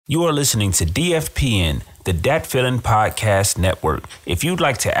You are listening to DFPN, the Dat Feeling Podcast Network. If you'd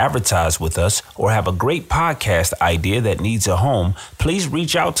like to advertise with us or have a great podcast idea that needs a home, please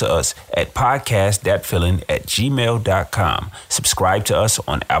reach out to us at podcastdatfeeling@gmail.com. Subscribe to us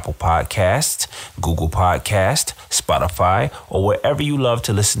on Apple Podcasts, Google Podcasts, Spotify, or wherever you love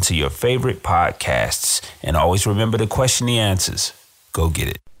to listen to your favorite podcasts. And always remember to question the answers. Go get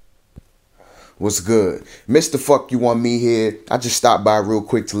it. What's good? Mr. Fuck You On Me here. I just stopped by real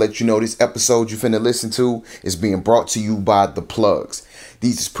quick to let you know this episode you finna listen to is being brought to you by The Plugs.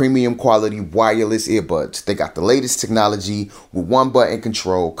 These is premium quality wireless earbuds. They got the latest technology with one button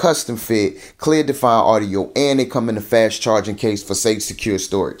control, custom fit, clear defined audio, and they come in a fast charging case for safe, secure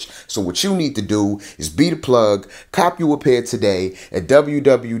storage. So what you need to do is be The Plug, cop you a pair today at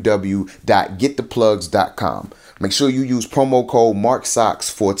www.gettheplugs.com. Make sure you use promo code MARKSOCKS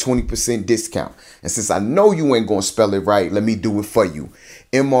for a 20% discount. And since I know you ain't gonna spell it right, let me do it for you.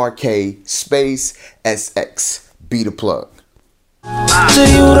 MRK space SX. Be The Plug. So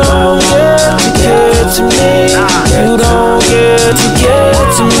you don't get to get to me. You don't get to get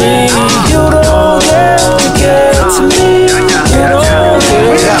to me. You don't get to get to me. You don't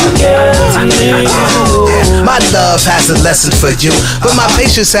get to get to me. My love has a lesson for you, but my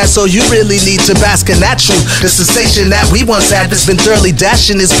patience has, so you really need to bask in that truth. The sensation that we once had has been thoroughly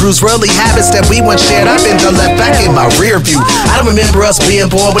dashing. It's bruised worldly habits that we once shared. I've been done left back in my rear view. I don't remember us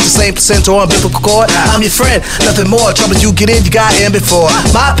being born with the same percent or umbilical cord. I'm your friend, nothing more. Trouble you get in, you got in before.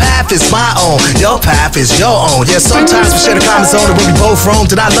 My path is my own, your path is your own. Yeah, sometimes we share the common zone and when we both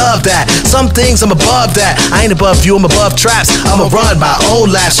roamed, and I love that. Some things I'm above that. I ain't above you, I'm above traps. I'ma run my own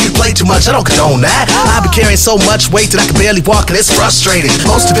laps. You play too much, I don't condone that. I be carrying so much weight that I can barely walk and it's frustrating.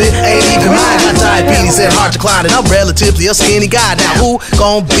 Most of it ain't even mine. Got diabetes and heart decline and I'm relatively a skinny guy. Now who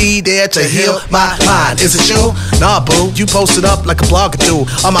gon' be there to heal my mind? Is it you? Nah boo, you posted up like a blogger do.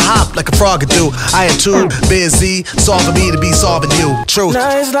 I'ma hop like a frogger do. I am too busy solving me to be solving you. Truth.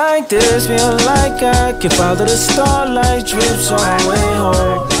 Nights like this feel like I can follow the starlight drips on my way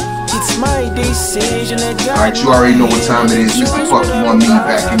home. It's my decision that got. Alright, you already know what time it is. Mr. Fuck You On Me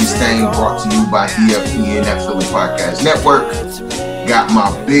back in this thing, brought to you by DFPN, that Feeling Podcast Network. Got my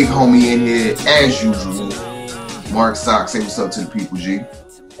big homie in here as usual. Mark Sock, say what's up to the people, G.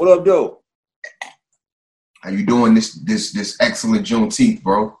 What up, though? How you doing this excellent Juneteenth,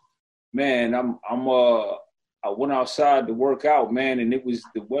 bro? Man, I went outside to work out, man, and the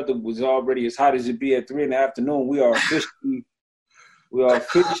weather was already as hot as it be at 3 in the afternoon. We are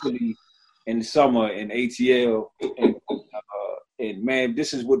officially in the summer in ATL, and man,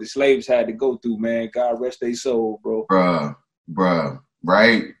 this is what the slaves had to go through, man. God rest their soul, bro. Bruh,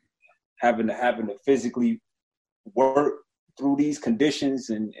 right? Having to physically work through these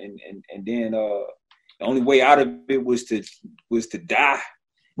conditions, and then the only way out of it was to die.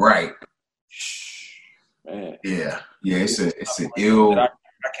 Right. Man. Yeah. It's an ill. I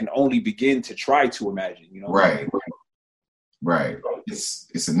can only begin to try to imagine. You know. Right.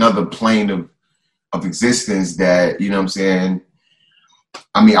 It's another plane of existence that, you know what I'm saying.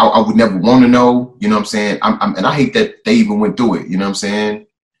 I mean, I would never want to know. You know what I'm saying. And I hate that they even went through it. You know what I'm saying.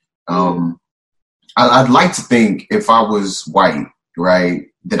 I'd like to think if I was white, right,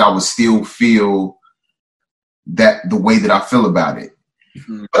 that I would still feel that the way that I feel about it.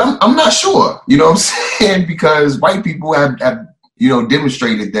 Mm-hmm. But I'm not sure, you know what I'm saying, because white people have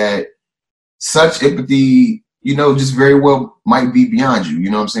demonstrated that such empathy, just very well might be beyond you.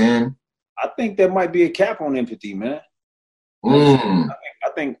 You know what I'm saying? I think there might be a cap on empathy, man. I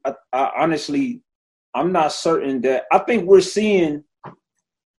honestly, I'm not certain that. I think we're seeing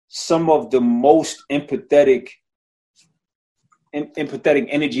some of the most empathetic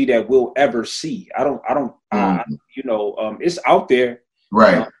energy that we'll ever see. It's out there.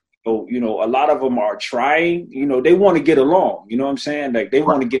 Right. So, a lot of them are trying, they want to get along, you know what I'm saying? Like they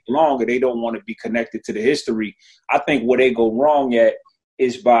want to get along and they don't want to be connected to the history. I think where they go wrong at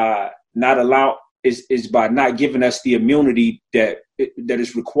is by not giving us the immunity that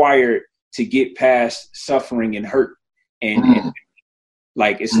is required to get past suffering and hurt. And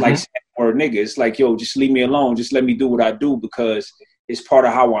like, it's like, or nigga, it's like, yo, just leave me alone. Just let me do what I do because it's part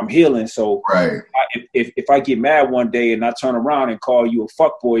of how I'm healing. So if I get mad one day and I turn around and call you a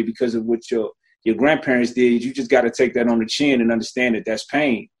fuckboy because of what your grandparents did, you just got to take that on the chin and understand that that's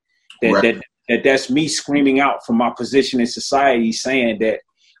pain. That's me screaming out from my position in society saying that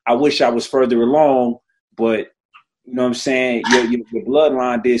I wish I was further along, but you know what I'm saying? Your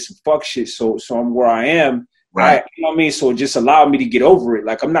bloodline did some fuck shit. So I'm where I am. Right. You know what I mean? So just allow me to get over it.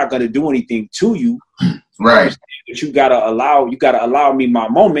 Like I'm not going to do anything to you. Right. But you gotta allow me my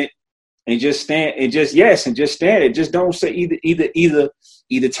moment and just stand and just yes and just stand it. Just don't say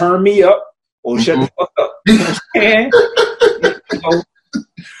either turn me up or shut the fuck up. You know what I'm saying?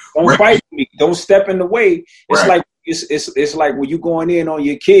 Don't fight me. Don't step in the way. It's like it's like when you going in on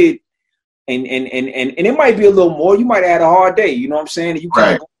your kid, and it might be a little more. You might have had a hard day. You know what I'm saying? And you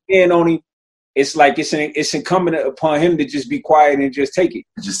kind of go in on him. It's like it's incumbent upon him to just be quiet and just take it.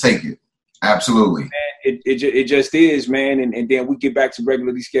 Just take it. Absolutely. It just is, man. And then we get back to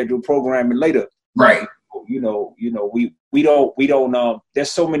regularly scheduled programming later. Right. We don't.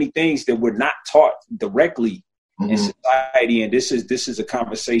 There's so many things that we're not taught directly in society, and this is a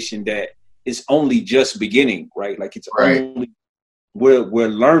conversation that is only just beginning, right? Like it's only we're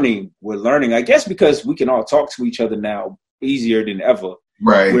learning. I guess because we can all talk to each other now easier than ever.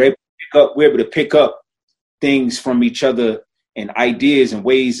 Right. We're able to pick up things from each other and ideas and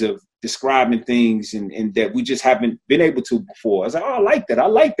ways of describing things and that we just haven't been able to before. I was like, oh, I like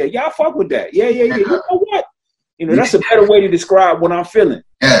that. Yeah, I fuck with that. Yeah. You know what? That's a better way to describe what I'm feeling.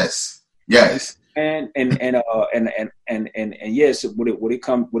 Yes. And yes, what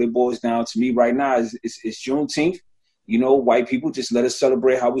it boils down to me right now is Juneteenth. You know, white people just let us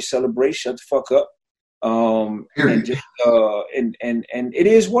celebrate how we celebrate. Shut the fuck up. And it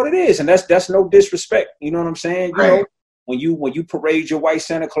is what it is, and that's no disrespect. You know what I'm saying? You know, when you parade your white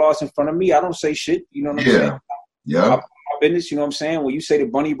Santa Claus in front of me, I don't say shit. You know what I'm saying? Yeah. My business. You know what I'm saying? When you say the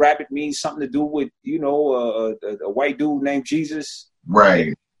bunny rabbit means something to do with a white dude named Jesus,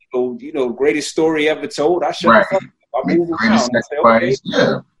 right? The greatest story ever told. I shut the fuck up. I move around. I say, okay,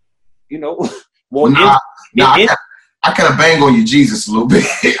 you know. I kind of bang on you, Jesus, a little bit.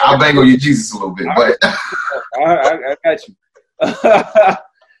 I bang on you, Jesus, a little bit, but I got you.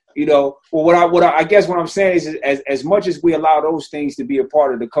 Well, I guess what I'm saying is, as much as we allow those things to be a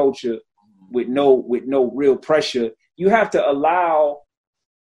part of the culture, with no real pressure, you have to allow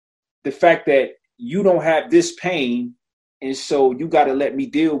the fact that you don't have this pain, and so you got to let me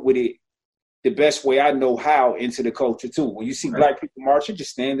deal with it the best way I know how into the culture too. When you see black people marching,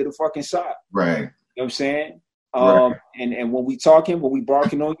 just stand to the fucking side. Right. You know what I'm saying? And when we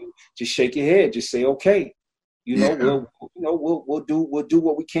barking on you, just shake your head. Just say, okay, we'll do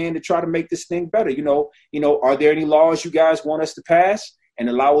what we can to try to make this thing better. Are there any laws you guys want us to pass and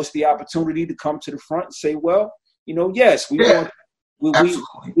allow us the opportunity to come to the front and say, well, yes, we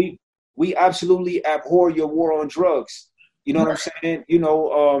absolutely abhor your war on drugs. You know what I'm saying?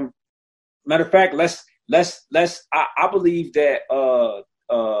 Matter of fact, I believe that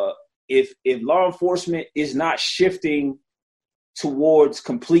if law enforcement is not shifting towards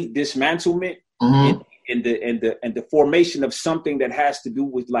complete dismantlement and the formation of something that has to do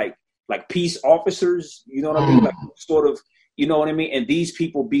with like peace officers, you know what I mean? Like sort of, you know what I mean? And these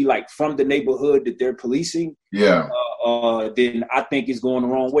people be like from the neighborhood that they're policing. Yeah. Then I think it's going the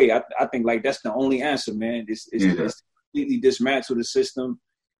wrong way. I think like that's the only answer, man. It's completely dismantle the system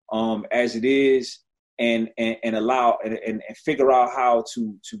as it is. And allow and figure out how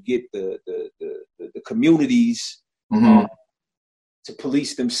to get the communities to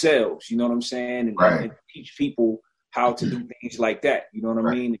police themselves. You know what I'm saying? And teach people how to do things like that. You know what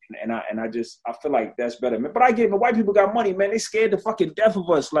I mean? And I feel like that's better. But I get the white people got money, man. They scared the fucking death of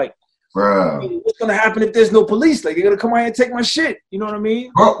us. Like, what's gonna happen if there's no police? Like, they're gonna come out here and take my shit. You know what I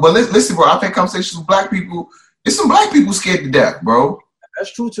mean? Bro, but listen, bro. I've had conversations with black people. There's some black people scared to death, bro.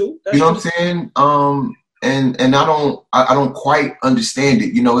 That's true too. You know what I'm saying? And I don't quite understand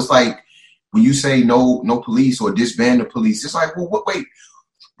it. It's like when you say no police or disband the police, it's like, well, what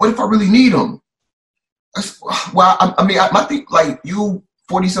if I really need them? I think like you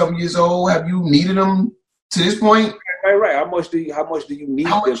 40-something years old, have you needed them to this point? Right. How much do you need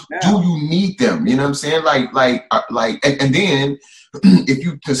them now? Do you need them? You know what I'm saying? And then if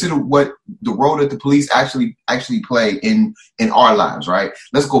you consider what the role that the police actually play in our lives, right?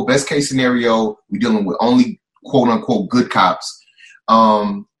 Let's go best case scenario. We're dealing with only quote unquote good cops.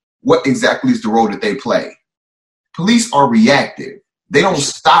 What exactly is the role that they play? Police are reactive. They don't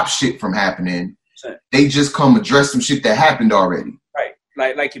stop shit from happening. They just come address some shit that happened already.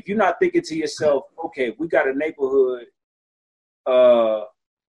 Right. Like if you're not thinking to yourself, okay, we got a neighborhood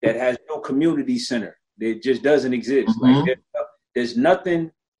that has no community center. It just doesn't exist. Like there's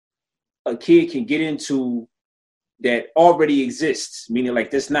nothing a kid can get into that already exists. Meaning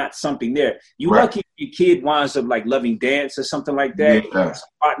like there's not something there. Lucky if your kid winds up like loving dance or something like that. Yeah.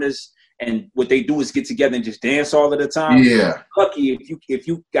 Partners, and what they do is get together and just dance all of the time. Yeah. Lucky if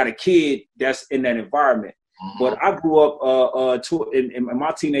you got a kid that's in that environment. But I grew up in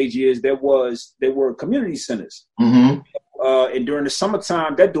my teenage years. There were community centers, and during the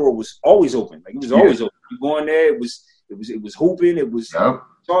summertime, that door was always open. Like it was always open. You go in there, it was hooping. It was so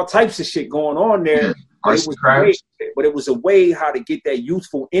all types of shit going on there. Yeah. But it was a way how to get that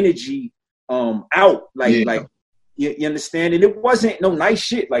youthful energy out. Like you understand? And it wasn't no nice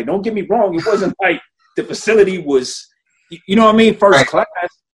shit. Like, don't get me wrong, it wasn't like the facility was, you know what I mean, first class.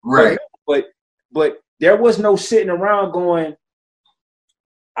 Right. But there was no sitting around going,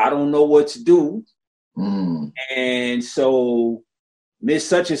 I don't know what to do. And so Miss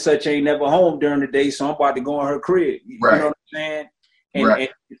Such and Such ain't never home during the day, so I'm about to go in her crib. You know what I'm saying? And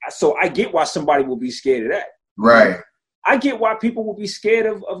so I get why somebody will be scared of that. Right. I get why people will be scared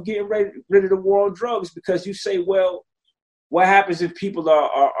of getting rid of the war on drugs, because you say, well, what happens if people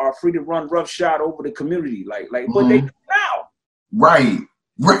are free to run roughshod over the community? Like, but they do now. Right.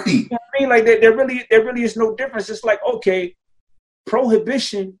 You know what I mean? Like, there really is no difference. It's like, okay,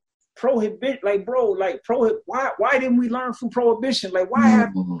 prohibition. Like, bro, like, why didn't we learn from prohibition? Like, why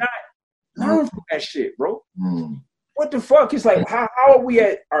have we not learned from that shit, bro? What the fuck? It's like, how are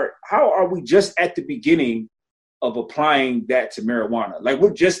we just at the beginning of applying that to marijuana? Like,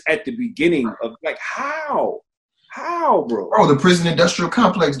 we're just at the beginning of, like, how, bro? Bro, the prison industrial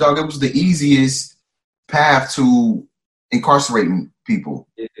complex, dog, it was the easiest path to incarcerating people.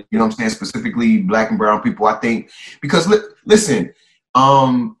 You know what I'm saying? Specifically black and brown people, I think. Because, listen,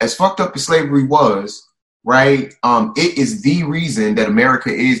 as fucked up as slavery was, right, it is the reason that America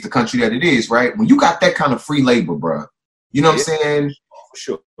is the country that it is, right? When you got that kind of free labor, bro, you know what I'm saying? For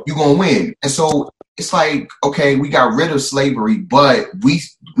sure. You're going to win. And so it's like, okay, we got rid of slavery, but we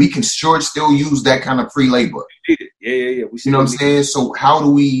can sure still use that kind of free labor. Yeah. You know what I'm saying? So how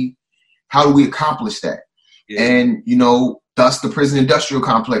do we accomplish that? Yeah. And, you know, thus the prison industrial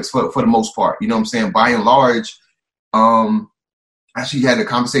complex for the most part, you know what I'm saying? By and large, actually had a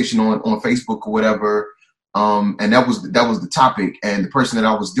conversation on Facebook or whatever. And that was the topic. And the person that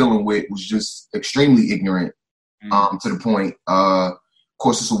I was dealing with was just extremely ignorant, to the point. Of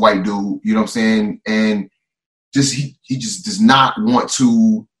course, it's a white dude, you know what I'm saying? And just he just does not want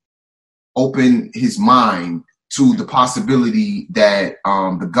to open his mind to the possibility that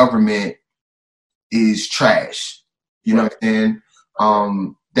the government is trash. You know what I'm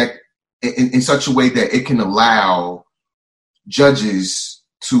saying? That in such a way that it can allow judges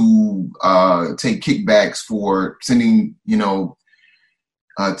to take kickbacks for sending, you know,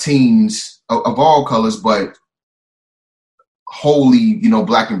 teens of all colors, but wholly, you know,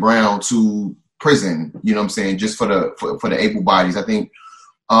 black and brown to prison. You know what I'm saying? Just for the able bodies. I think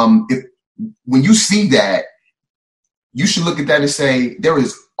when you see that, you should look at that and say there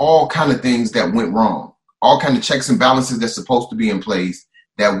is all kind of things that went wrong, all kind of checks and balances that's supposed to be in place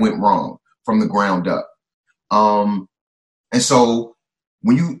that went wrong from the ground up. And so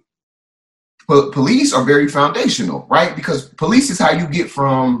when police are very foundational, right? Because police is how you get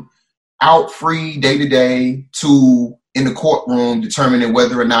from out free day to day to in the courtroom determining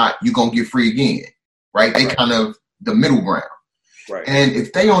whether or not you're going to get free again, right? They kind of the middle ground. Right. And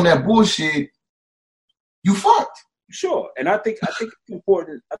if they on that bullshit, you fucked. Sure. And I think it's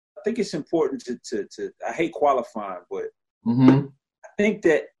important. I think it's important to I hate qualifying, but I think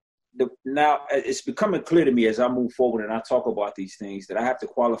that now it's becoming clear to me as I move forward and I talk about these things that I have to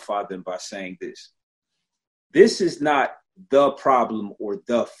qualify them by saying this. This is not the problem or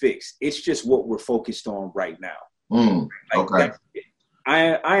the fix. It's just what we're focused on right now. Okay.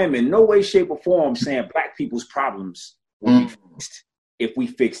 I am in no way, shape, or form saying black people's problems will be fixed if we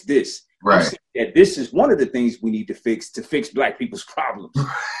fix this. Right. That this is one of the things we need to fix black people's problems.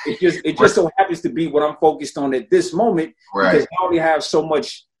 It just so happens to be what I'm focused on at this moment, because I only have so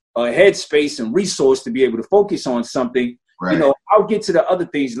much headspace and resource to be able to focus on something. You know, I'll get to the other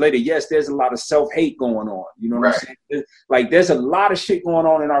things later. Yes, there's a lot of self-hate going on. You know what I'm saying? Like, there's a lot of shit going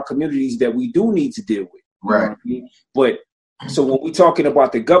on in our communities that we do need to deal with. You know what I mean? But so when we're talking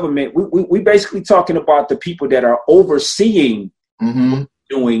about the government, we basically talking about the people that are overseeing what we're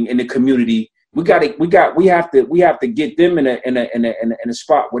doing in the community. We have to get them in a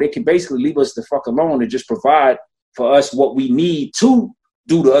spot where they can basically leave us the fuck alone and just provide for us what we need to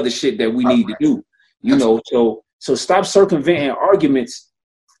do the other shit that we need to do. You know, so stop circumventing arguments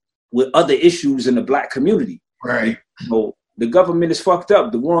with other issues in the black community. Right. So the government is fucked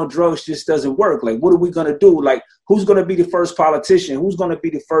up. The war on drugs just doesn't work. Like, what are we going to do? Like, who's going to be the first politician? Who's going to be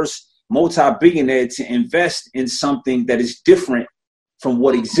the first multi-billionaire to invest in something that is different from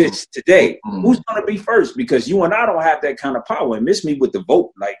what exists today? Who's going to be first? Because you and I don't have that kind of power. And miss me with the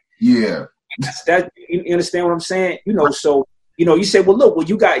vote. Like, yeah, that you understand what I'm saying? You know, so, you know, you say, well, look,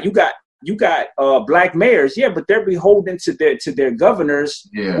 you got black mayors. Yeah, but they're beholden to their governors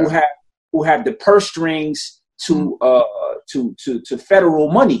who have the purse strings to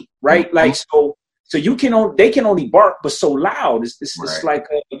federal money, right? Like, So they can only bark but so loud. It's Right. like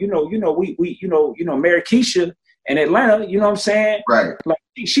we Mary Keisha in Atlanta. You know what I'm saying? Right. Like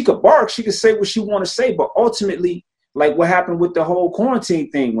she could bark, she could say what she want to say, but ultimately, like what happened with the whole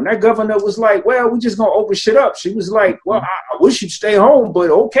quarantine thing, when that governor was like, "Well, we just gonna open shit up," she was like, "Well, I wish you'd stay home, but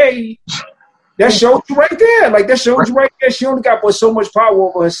okay." That showed you right there. Like that showed you right there. She only got but so much power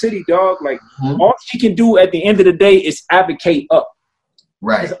over her city, dog. Like all she can do at the end of the day is advocate up.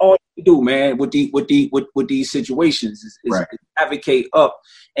 Right. That's all you can do, man. With these situations is advocate up,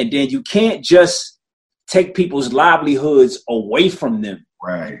 and then you can't just take people's livelihoods away from them.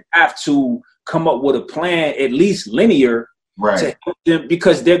 Right. You have to come up with a plan, at least linear, to help them,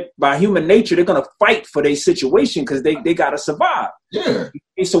 because they're by human nature they're gonna fight for their situation because they gotta survive. Yeah.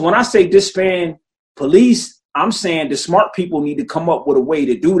 And so when I say disband police, I'm saying the smart people need to come up with a way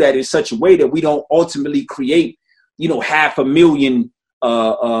to do that in such a way that we don't ultimately create, 500,000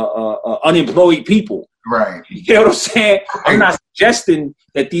 unemployed people. Right. You know what I'm saying? I'm not suggesting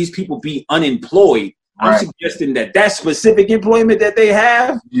that these people be unemployed. I'm suggesting that specific employment that they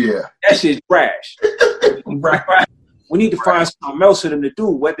have, that shit's trash. Right. We need to find something else for them to do,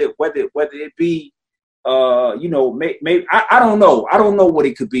 whether it be, maybe I don't know. I don't know what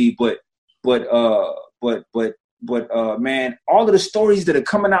it could be, but man, all of the stories that are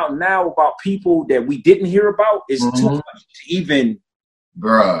coming out now about people that we didn't hear about is too much to even,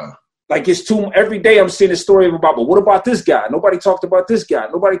 bruh. Like it's every day I'm seeing a story about, but what about this guy? Nobody talked about this guy.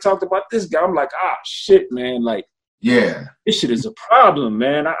 Nobody talked about this guy. I'm like, shit, man. Like, this shit is a problem,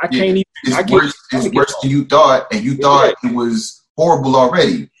 man. I can't even. It's worse than you thought, and you thought it was horrible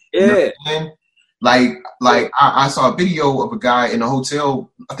already. Yeah. You know what I'm saying? Like I saw a video of a guy in a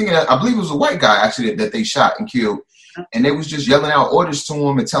hotel. I believe it was a white guy actually that they shot and killed, and they was just yelling out orders to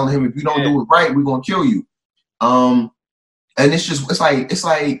him and telling him, if you don't do it right, we're gonna kill you. And it's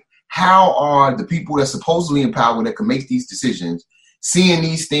like how are the people that's supposedly in power that can make these decisions seeing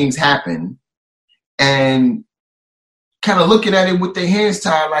these things happen and kind of looking at it with their hands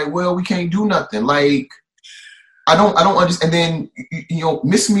tied, like, well, we can't do nothing. Like, I don't understand. And then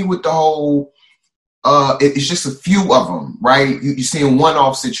miss me with the whole. It's just a few of them, right? You're seeing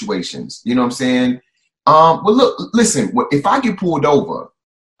one-off situations. You know what I'm saying? But listen. If I get pulled over,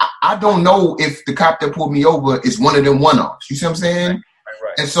 I don't know if the cop that pulled me over is one of them one-offs. You see what I'm saying?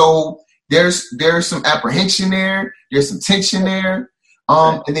 Right. And so there's some apprehension there. There's some tension there.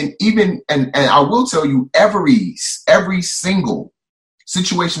 And then and I will tell you, every single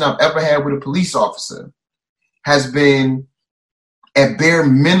situation I've ever had with a police officer has been at bare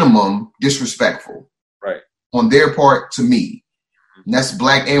minimum disrespectful, right, on their part to me. And that's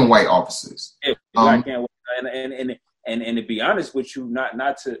black and white officers. Yeah, black and white, and to be honest with you,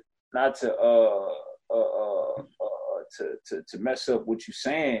 not to mess up what you're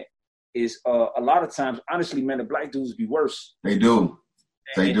saying is a lot of times, honestly, man, the black dudes be worse. They do.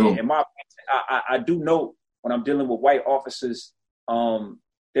 They do. In my opinion, I do know when I'm dealing with white officers,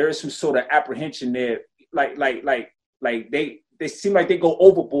 there is some sort of apprehension there. Like they seem like they go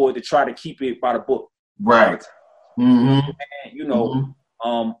overboard to try to keep it by the book. Right. Mm-hmm.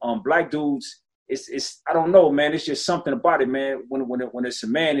 And, black dudes, it's I don't know, man. It's just something about it, man. When it's a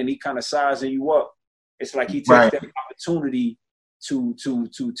man and he kind of sizing you up, it's like he takes that opportunity to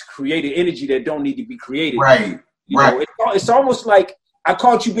create an energy that don't need to be created. Right. You know, it's almost like I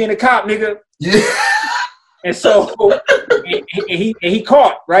caught you being a cop, nigga. Yeah. And so he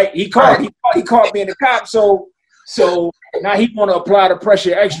caught, right? He caught being a cop. So now he want to apply the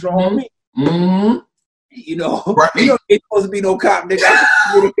pressure extra on me. Mm-hmm. You know, you don't ain't supposed to be no cop, nigga. I'm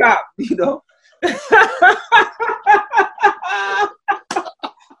supposed to be a cop, you know.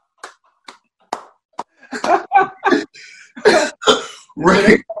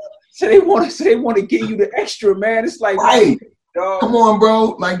 Right. So they want to give you the extra, man. It's like, right. Come on,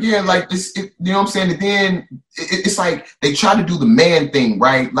 bro. Like, yeah, like this, you know what I'm saying? And then it's like they try to do the man thing,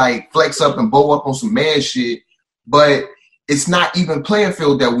 right? Like flex up and bow up on some man shit, but it's not even playing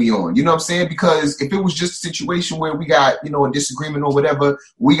field that we on. You know what I'm saying? Because if it was just a situation where we got, a disagreement or whatever,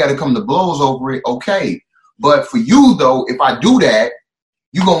 we got to come to blows over it. Okay. But for you though, if I do that,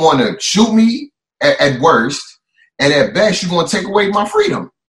 you're going to want to shoot me at worst. And at best, you're going to take away my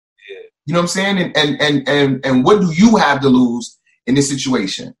freedom. Yeah. You know what I'm saying? And what do you have to lose in this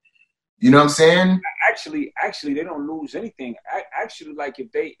situation? You know what I'm saying? Actually, they don't lose anything. Actually, like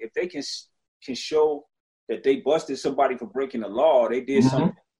if they can show that they busted somebody for breaking the law, they did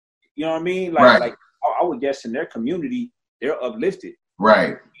something. You know what I mean? Like I would guess in their community, they're uplifted.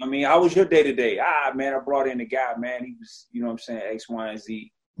 Right. I mean, how was your day to day? Man, I brought in a guy, man. He was, you know what I'm saying, X, Y, and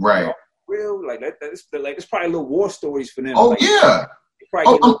Z. Right. Real, like that's probably little war stories for them. Oh, like, yeah.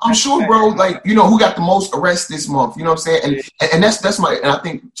 I'm sure, bro. Like, who got the most arrests this month? You know what I'm saying? And that's and I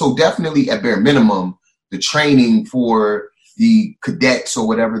think so. Definitely at bare minimum, the training for the cadets or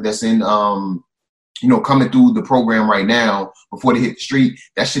whatever that's in coming through the program right now before they hit the street,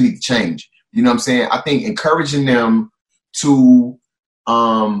 that should need to change. You know what I'm saying? I think encouraging them to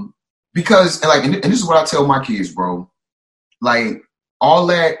because and this is what I tell my kids, bro. Like all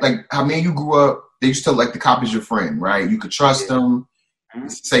that, like how me and you grew up, they used to like the cop is your friend, right? You could trust them,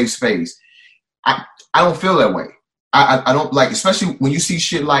 safe space. I don't feel that way. I don't like, especially when you see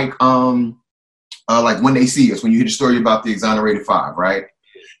shit like When They See Us, when you hear the story about the exonerated 5, right?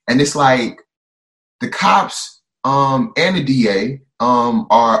 And it's like the cops and the DA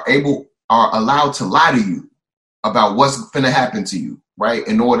are allowed to lie to you about what's finna happen to you, right?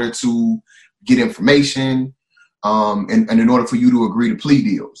 In order to get information, and in order for you to agree to plea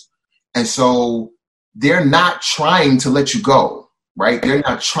deals. And so they're not trying to let you go, right? They're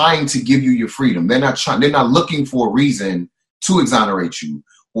not trying to give you your freedom. They're not looking for a reason to exonerate you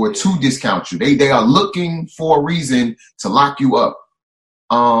or to discount you. They are looking for a reason to lock you up.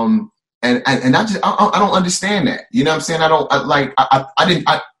 And I don't understand that. You know what I'm saying?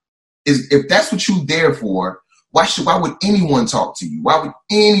 If that's what you're there for, why would anyone talk to you? Why would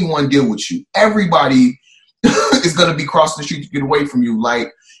anyone deal with you? Everybody is going to be crossing the street to get away from you.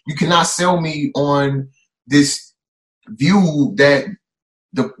 Like, you cannot sell me on this view that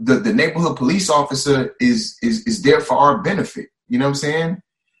the neighborhood police officer is there for our benefit. You know what I'm saying?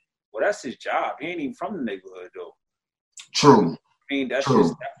 Well, that's his job. He ain't even from the neighborhood, though. True. I mean, that's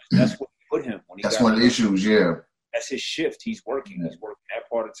True. That's what put him. That's one of the issues, yeah. That's his shift. He's working. He's working that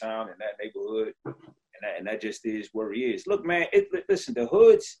part of town in that neighborhood, and that just is where he is. Look, man. Listen, the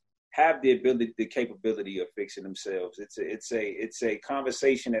hoods have the capability of fixing themselves. It's a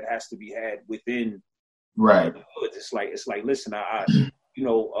conversation that has to be had within the hoods. It's like listen,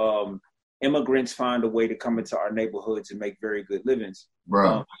 immigrants find a way to come into our neighborhoods and make very good livings.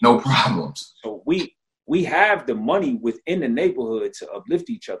 Bro, no problems. So we have the money within the neighborhood to uplift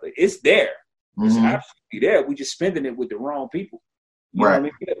each other. It's there. It's absolutely there. We just spending it with the wrong people. You know what I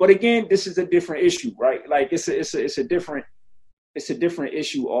mean? But again, this is a different issue, right? Like it's a different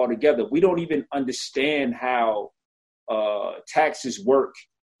issue altogether. We don't even understand how taxes work,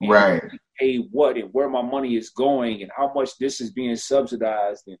 and right? Pay what and where my money is going and how much this is being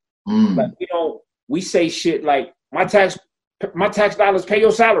subsidized. And like we say shit like my tax dollars pay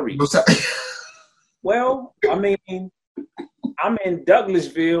your salary. Well, I mean, I'm in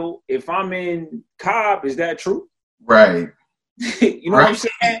Douglasville. If I'm in Cobb, is that true? Right. You know what I'm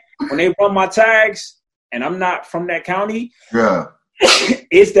saying? When they run my tags and I'm not from that county,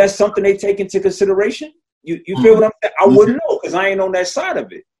 is that something they take into consideration? You feel what I'm saying? I wouldn't know because I ain't on that side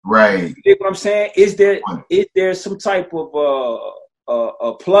of it. Right. You feel what I'm saying? Is there some type of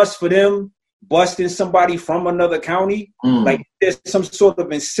a plus for them busting somebody from another county? Like there's some sort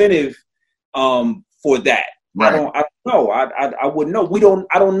of incentive for that. Right. I don't know. I wouldn't know.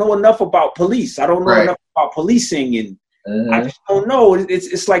 I don't know enough about police. I don't know enough about policing, and I just don't know.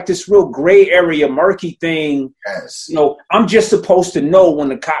 It's like this real gray area, murky thing. Yes. You know, I'm just supposed to know when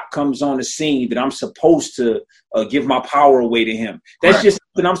the cop comes on the scene that I'm supposed to give my power away to him. That's just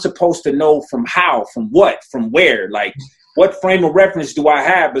something I'm supposed to know from what, from where. Like, what frame of reference do I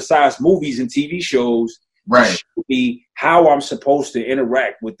have besides movies and TV shows? Right. To show me how I'm supposed to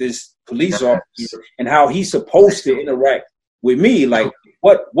interact with this police officer and how he's supposed to interact with me. Like,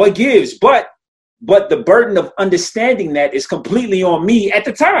 what gives? But the burden of understanding that is completely on me at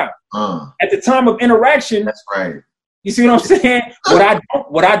the time. At the time of interaction. That's right. You see what I'm saying?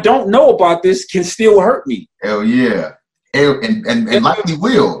 What I don't know about this can still hurt me. Hell yeah. And likely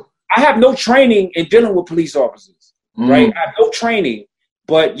will. I have no training in dealing with police officers. Right? I have no training.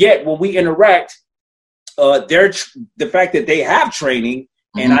 But yet when we interact, the fact that they have training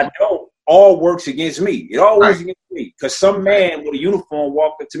and I don't, all works against me. It all works against me because some man with a uniform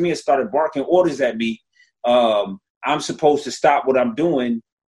walked up to me and started barking orders at me. I'm supposed to stop what I'm doing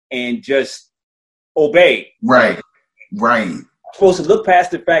and just obey. Right. I'm supposed to look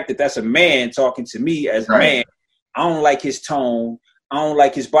past the fact that that's a man talking to me as a man. I don't like his tone. I don't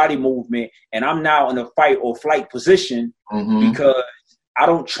like his body movement. And I'm now in a fight or flight position because I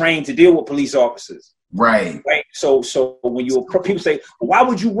don't train to deal with police officers. Right. So when people say, why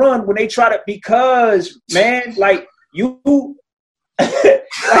would you run when they try to? Because, man, like you, like,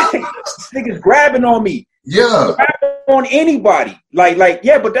 this nigga's grabbing on me. Yeah. Grabbing on anybody. Like,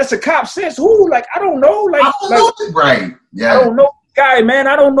 yeah, but that's a cop says who? Like, I don't know. Like, I don't know. Right. Yeah. I don't know. Guy, man,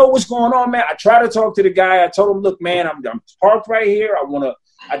 I don't know what's going on, man. I try to talk to the guy. I told him, look, man, I'm parked right here. I want to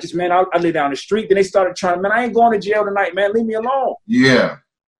I lay down the street. Then they started trying, man, I ain't going to jail tonight, man. Leave me alone. Yeah.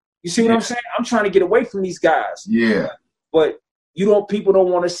 You see what I'm saying? I'm trying to get away from these guys. Yeah. But people don't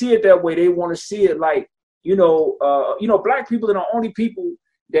want to see it that way. They want to see it like, black people are the only people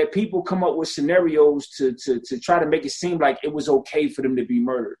that people come up with scenarios to try to make it seem like it was okay for them to be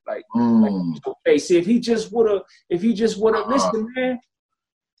murdered. Like okay, see, if he just would have listen, man.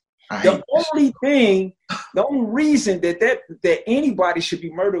 The only reason that anybody should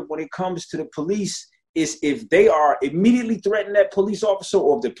be murdered when it comes to the police is if they are immediately threatening that police officer,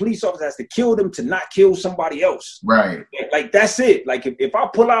 or if the police officer has to kill them to not kill somebody else. Right. Like that's it. Like if I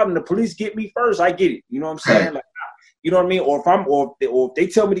pull out and the police get me first, I get it. You know what I'm saying? Right. Like, you know what I mean? Or if they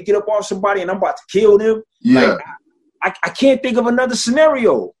tell me to get up off somebody and I'm about to kill them, yeah. Like I can't think of another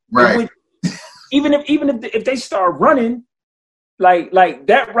scenario. Right. Even if they start running, like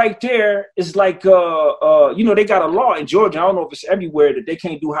that right there is like they got a law in Georgia. I don't know if it's everywhere that they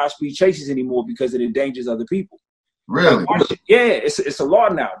can't do high speed chases anymore because it endangers other people. Really? Yeah, it's a law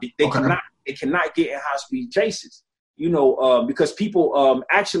now. They cannot get in high speed chases. Because people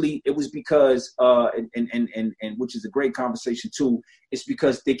actually it was because and which is a great conversation too. It's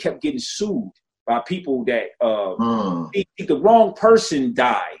because they kept getting sued by people that the wrong person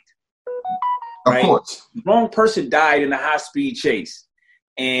died. Right? Of course, the wrong person died in a high speed chase,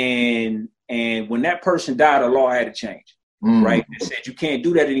 and when that person died, the law had to change. Right? It said you can't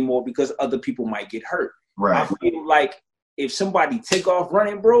do that anymore because other people might get hurt. Right. I feel like if somebody take off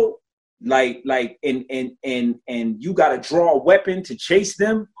running, bro. And you got to draw a weapon to chase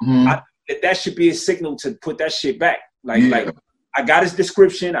them. That should be a signal to put that shit back. Like I got his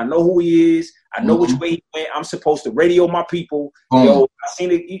description. I know who he is. I know which way he went. I'm supposed to radio my people. Yo, I seen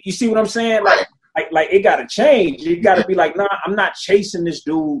it. You see what I'm saying? Like it got to change. It got to be like, nah, I'm not chasing this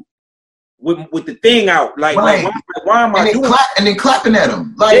dude with the thing out. Like, right. why am I doing? And then clapping at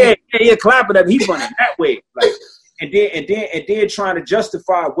him. Like, yeah, clapping at him. He's running that way. Like, and then trying to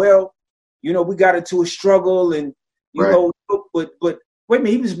justify, well, we got into a struggle, and but wait a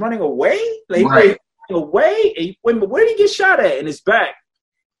minute, he was running away. Like he was running away. And wait a minute, where did he get shot at? In his back.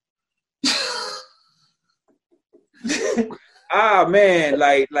 Man,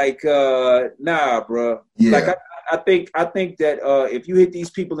 nah, bro. Yeah. Like I think that if you hit these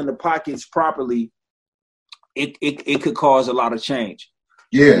people in the pockets properly, it could cause a lot of change.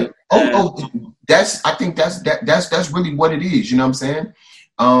 Yeah. I think that's really what it is. You know what I'm saying?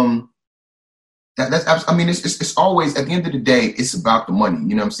 It's always, at the end of the day, it's about the money.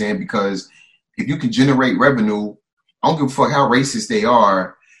 You know what I'm saying? Because if you can generate revenue, I don't give a fuck how racist they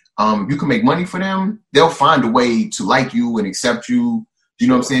are. If you can make money for them, they'll find a way to like you and accept you. You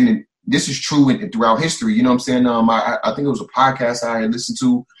know what I'm saying? And this is true throughout history. You know what I'm saying? I think it was a podcast I had listened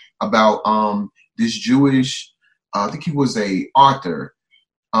to about this Jewish, I think he was a author,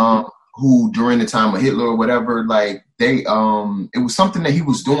 who during the time of Hitler or whatever, like it was something that he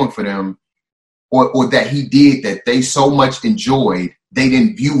was doing for them. Or that he did that they so much enjoyed, they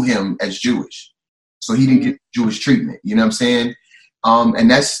didn't view him as Jewish. So he didn't get Jewish treatment. You know what I'm saying?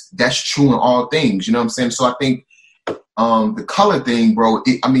 And that's true in all things. You know what I'm saying? So I think the color thing, bro,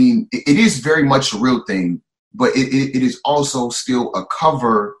 it is very much a real thing, but it is also still a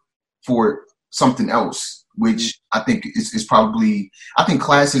cover for something else, which I think is probably, I think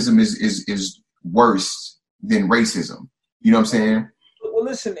classism is worse than racism. You know what I'm saying? Well,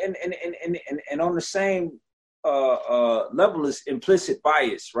 listen, and on the same level is implicit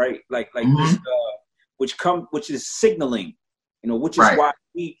bias, right? Like this, which is signaling, which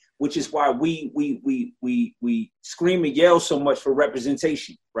is why we scream and yell so much for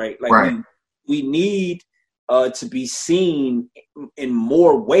representation, right? Like we need to be seen in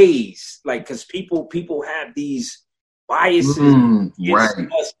more ways, like because people have these biases against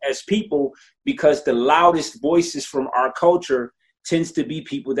us as people because the loudest voices from our culture tends to be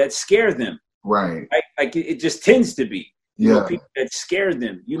people that scare them. Right. Like it just tends to be. People that scare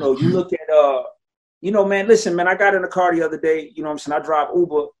them. You look at man, listen, man, I got in a car the other day, you know what I'm saying? I drive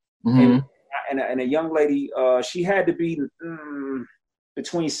Uber and a young lady, she had to be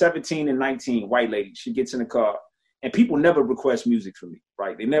between 17 and 19, white lady. She gets in the car and people never request music from me,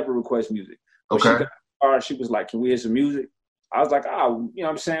 right? They never request music. But she got in the car, she was like, can we hear some music? I was like, you know what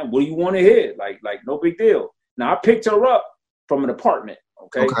I'm saying? What do you want to hear? Like no big deal. Now I picked her up from an apartment,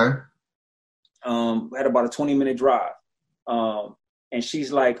 okay? Had about a 20-minute drive. And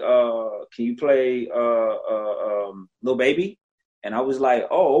she's like, can you play Lil Baby? And I was like,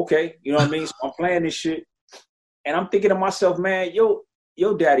 oh, okay. You know what I mean? So I'm playing this shit. And I'm thinking to myself, man, your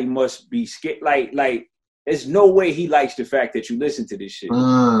daddy must be scared. Like, there's no way he likes the fact that you listen to this shit.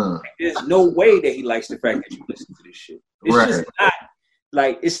 There's no way that he likes the fact that you listen to this shit. It's just not.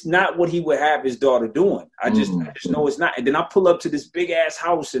 like it's not what he would have his daughter doing. I just know it's not. And then I pull up to this big ass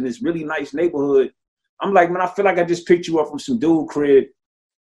house in this really nice neighborhood. I'm like, man, I feel like I just picked you up from some dude crib.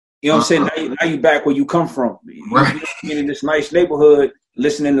 You know what I'm saying? Now you back where you come from. Right. You're in this nice neighborhood,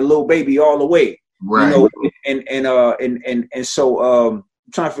 listening to Lil Baby all the way. Right. You know, and so I'm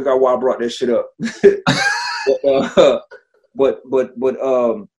trying to figure out why I brought that shit up.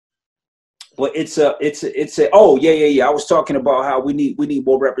 But it's a oh yeah. I was talking about how we need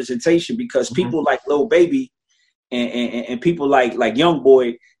more representation because people like Lil Baby and people like Young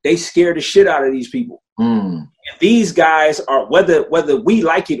Boy, they scare the shit out of these people. And these guys are whether we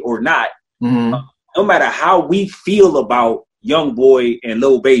like it or not, no matter how we feel about Young Boy and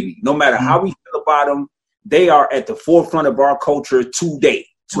Lil Baby, no matter how we feel about them, they are at the forefront of our culture today.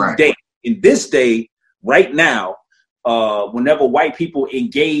 Right. In this day, right now. Whenever white people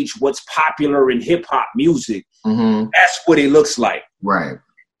engage what's popular in hip hop music, that's what it looks like. Right.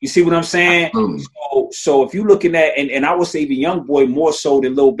 You see what I'm saying? Absolutely. So if you're looking at, and I would say the Young Boy more so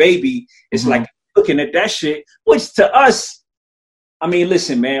than Lil Baby, it's like looking at that shit, which to us, I mean,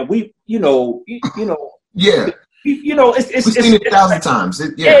 listen, man, we, you know, Yeah. You know, it's we've seen it 1,000 times.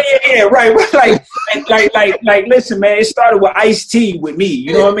 Yeah, right. Like, listen, man, it started with Ice-T with me.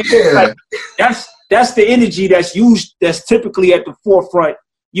 You know what I mean? Yeah. Like, that's the energy that's used. That's typically at the forefront.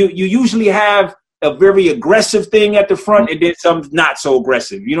 You usually have a very aggressive thing at the front, and then some not so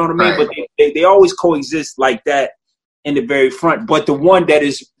aggressive. You know what I mean? Right. But they always coexist like that in the very front. But the one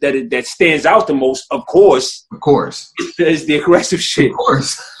that stands out the most, of course, is the aggressive shit. Of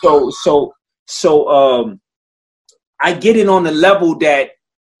course. So I get it on the level that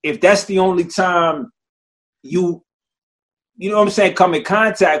if that's the only time you know what I'm saying, come in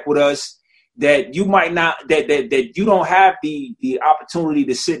contact with us, that you might not, that you don't have the opportunity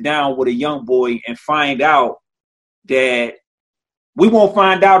to sit down with a Young Boy and find out that we won't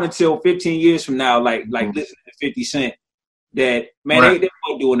find out until 15 years from now, like listening to 50 Cent, that, man, they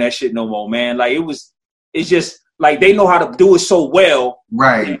weren't doing that shit no more, man. Like it's just like they know how to do it so well.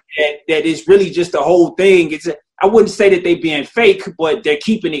 Right. That it's really just the whole thing. I wouldn't say that they being fake, but they're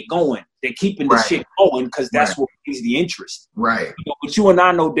keeping it going. They're keeping the shit going because that's what is the interest. Right. You know, but you and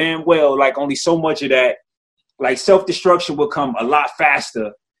I know damn well, like only so much of that, like self-destruction would come a lot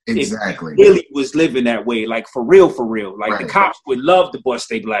faster. Exactly. If you really was living that way, like for real. Like the cops would love to bust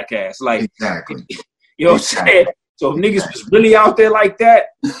their black ass. Like exactly. You know what I'm saying? So if niggas was really out there like that,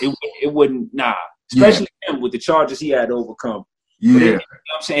 it wouldn't, nah. Especially him with the charges he had to overcome. Yeah. Then, you know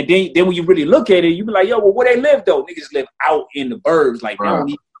what I'm saying? Then when you really look at it, you be like, yo, well, where they live though? Niggas live out in the burbs. Like, they don't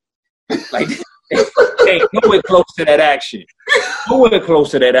even, like, they ain't nowhere close to that action.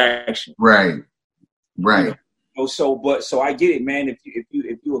 Right. You know, so I get it, man. If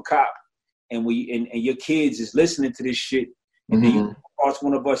you a cop and your kids is listening to this shit, and then you cross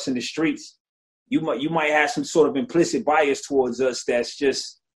one of us in the streets, you might have some sort of implicit bias towards us that's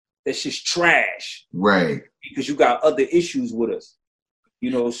just trash. Right. Because you got other issues with us. You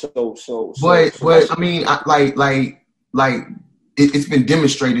know, But I mean, it's been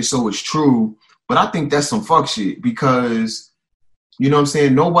demonstrated, so it's true. But I think that's some fuck shit because, you know what I'm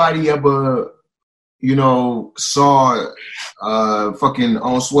saying, nobody ever, you know, saw fucking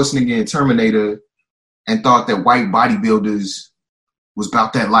Arnold Schwarzenegger in Terminator and thought that white bodybuilders was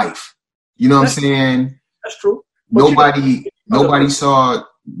about that life. You know what I'm saying? That's true. Nobody saw,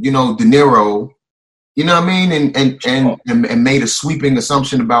 you know, De Niro, you know what I mean, and made a sweeping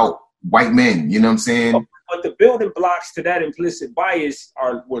assumption about white men. You know what I'm saying? But the building blocks to that implicit bias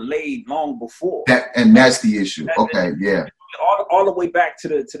were laid long before. That's the issue. Okay, yeah. All the way back to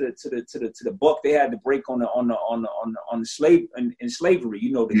the buck they had to break on the slave in slavery.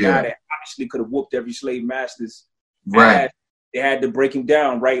 You know, the guy that obviously could have whooped every slave master's ass. They had to break him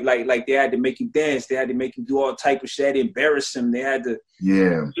down, right? Like they had to make him dance. They had to make him do all type of shit. They had to embarrass him. They had to, you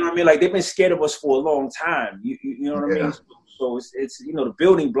know what I mean? Like they've been scared of us for a long time. You know what I mean? So it's you know, the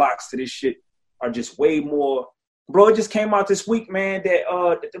building blocks to this shit are just way more. Bro, it just came out this week, man, that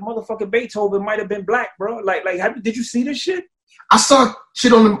the motherfucking Beethoven might have been black, bro. Like, did you see this shit? I saw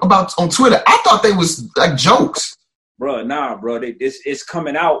shit on Twitter. I thought they was like jokes, bro. Nah, bro. It's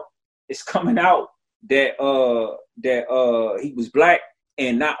coming out. It's coming out that he was black,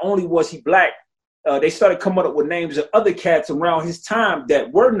 and not only was he black, they started coming up with names of other cats around his time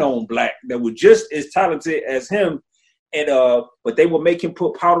that were known black, that were just as talented as him, and but they would make him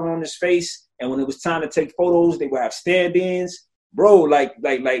put powder on his face, and when it was time to take photos, they would have stand-ins, bro. Like,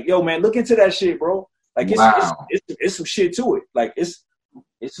 yo, man, look into that shit, bro. Like, it's some shit to it. Like, it's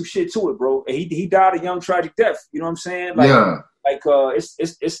some shit to it, bro. And he died a young tragic death. You know what I'm saying? Like,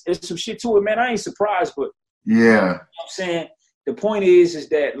 it's some shit to it, man. I ain't surprised, but you know what I'm saying, the point is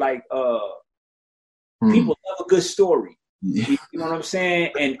that like people love a good story. Yeah. You know what I'm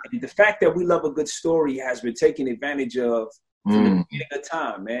saying? And the fact that we love a good story has been taken advantage of from the beginning of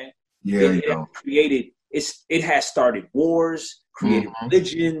time, man. Yeah, It has started wars, created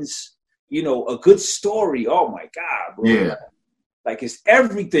religions. You know, a good story. Oh my God, bro! Yeah, like it's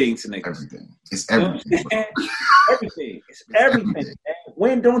everything to niggas. Everything. It's everything. You know everything. It's everything. Man.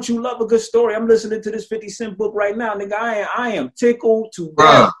 When don't you love a good story? I'm listening to this 50 Cent book right now, nigga. I am tickled to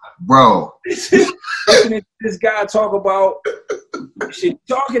death, bro. Listening to this guy talk about shit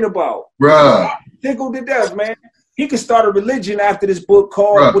talking about, bro. Tickled to death, man. He could start a religion after this book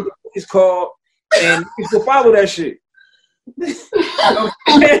called what the book is called, and he could follow that shit.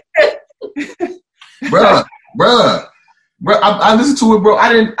 Bruh. I listened to it, bro.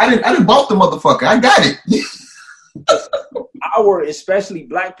 I didn't bought the motherfucker. I got it. Our, especially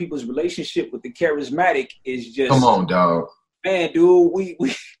black people's relationship with the charismatic is just, come on, dog. Man, dude, we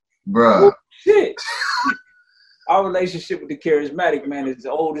bruh. Shit. Our relationship with the charismatic, man, is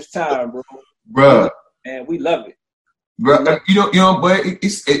the oldest time, bro. Bruh. And we love it. Bro, you know, but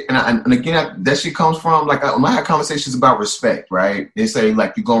and again, that shit comes from like when I had conversations about respect, right? They say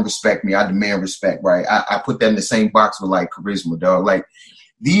like you're gonna respect me, I demand respect, right? I put that in the same box with like charisma, dog. Like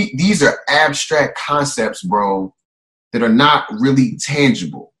these are abstract concepts, bro, that are not really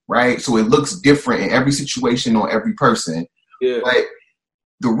tangible, right? So it looks different in every situation on every person. Yeah. But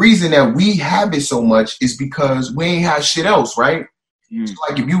the reason that we have it so much is because we ain't have shit else, right? So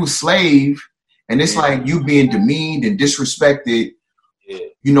like if you a slave. And it's like you being demeaned and disrespected,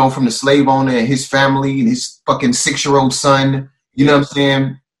 you know, from the slave owner and his family and his fucking 6-year-old son. You know what I'm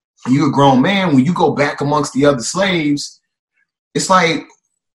saying? You a grown man. When you go back amongst the other slaves, it's like,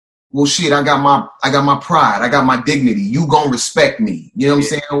 well, shit. I got my pride. I got my dignity. You gonna respect me? You know what I'm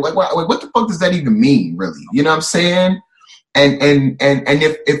saying? Like, what the fuck does that even mean, really? You know what I'm saying? And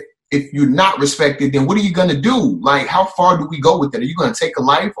if you're not respected, then what are you gonna do? Like, how far do we go with that? Are you gonna take a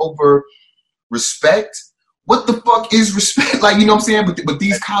life over respect? What the fuck is respect? Like, you know what I'm saying? But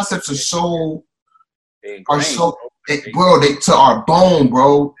these concepts are so bro, they to our bone,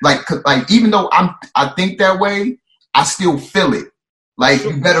 bro. Like even though I think that way, I still feel it. Like,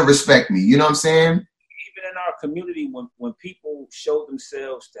 you better respect me. You know what I'm saying? Even in our community, when people show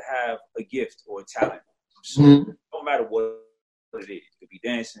themselves to have a gift or a talent, so no matter what it is, it could be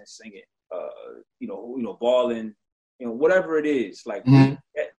dancing, singing, you know, balling, you know, whatever it is, like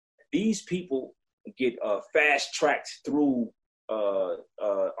these people get fast tracked through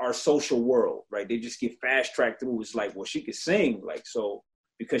our social world, right? They just get fast tracked through. It's like, well, she can sing, like, so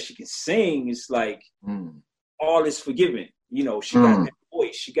because she can sing, it's like all is forgiven. You know, she got that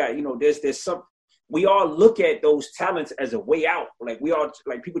voice. She got, you know, there's some. We all look at those talents as a way out. Like we all,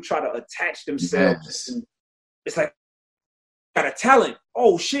 like people try to attach themselves. Yes. And it's like, got a talent.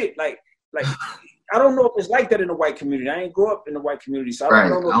 Oh shit, like. I don't know if it's like that in the white community. I ain't grow up in the white community, so I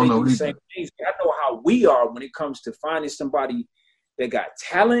don't know if they do the same things. I know how we are when it comes to finding somebody that got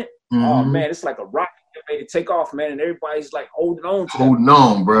talent. Oh man, it's like a rocket ready to take off, man, and everybody's like holding on to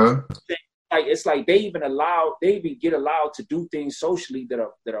on, bro. Like it's like they even get allowed to do things socially that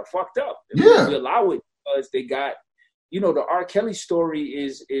are fucked up. Yeah, we allow it because they got, you know, the R. Kelly story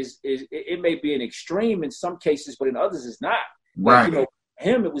is it may be an extreme in some cases, but in others it's not. Right. Like, you know,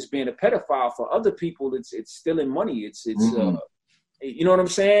 him, it was being a pedophile. For other people, it's stealing money. It's you know what I'm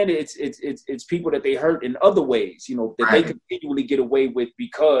saying? It's people that they hurt in other ways, you know, that they continually get away with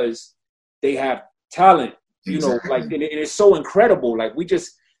because they have talent. You know, like and it is so incredible. Like we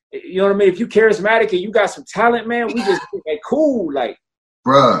just, you know what I mean? If you charismatic and you got some talent, man, we just like cool, like,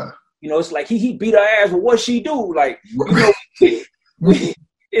 bruh. You know, it's like he beat her ass, but what she do? Like, you know,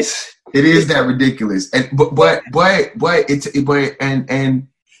 it is that ridiculous. And but I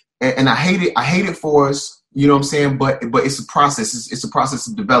hate it for us, you know what I'm saying? But it's a process. It's a process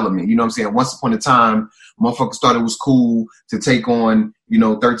of development. You know what I'm saying? Once upon a time, motherfuckers thought it was cool to take on, you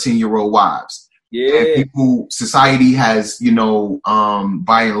know, 13-year-old wives. Yeah. And society has, you know,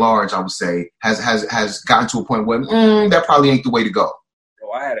 by and large, I would say, has gotten to a point where that probably ain't the way to go.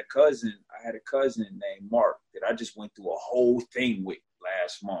 Bro, I had a cousin named Mark that I just went through a whole thing with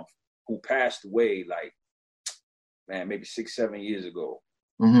last month, who passed away like, man, maybe 6-7 years ago.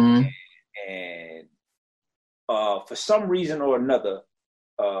 And for some reason or another,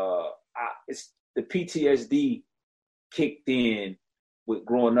 it's the PTSD kicked in with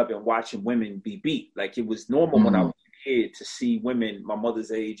growing up and watching women be beat. Like it was normal when I was a kid to see women my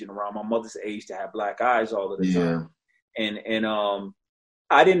mother's age and around my mother's age to have black eyes all of the time. And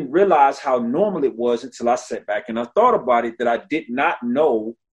I didn't realize how normal it was until I sat back and I thought about it, that I did not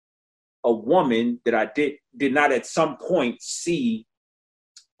know a woman that I did not at some point see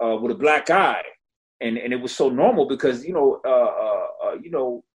with a black eye, and it was so normal because you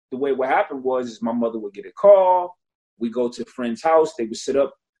know the way what happened was is my mother would get a call, we go to a friend's house, they would sit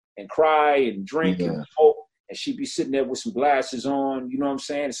up and cry and drink and smoke, and she'd be sitting there with some glasses on, you know what I'm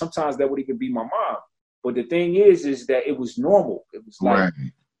saying? And sometimes that would even be my mom. But the thing is that it was normal. It was like, right.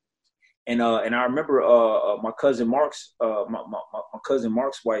 And I remember my cousin Mark's my cousin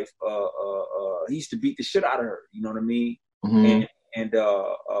Mark's wife. He used to beat the shit out of her. You know what I mean? Mm-hmm. And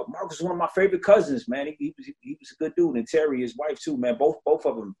Mark was one of my favorite cousins, man. He was a good dude, and Terry, his wife too, man. Both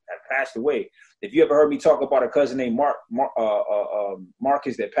of them have passed away. If you ever heard me talk about a cousin named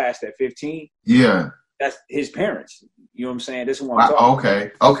Marcus that passed at 15, yeah, that's his parents. You know what I'm saying? This is what I'm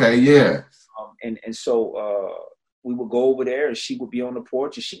talking. Okay, yeah. And so we would go over there, and she would be on the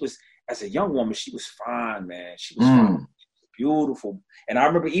porch, and she was, as a young woman, she was fine, man. She was fine. Beautiful. And I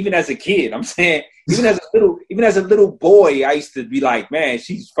remember even as a kid, I'm saying, even as a little boy, I used to be like, man,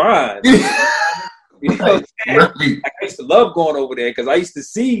 she's fine. You know what I'm saying? Right. I used to love going over there because I used to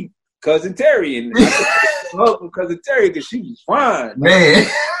see Cousin Terry, and I love Cousin Terry because she was fine. Man.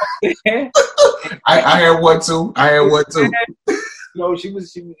 I had one too. You know, she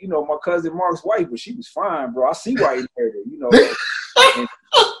was, you know, my cousin Mark's wife, but she was fine, bro. I see why he married her, you know.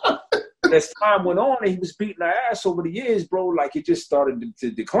 And as time went on, and he was beating her ass over the years, bro, like it just started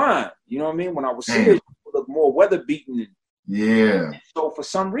to decline. You know what I mean? When I was here, she looked more weather beaten. Yeah. So for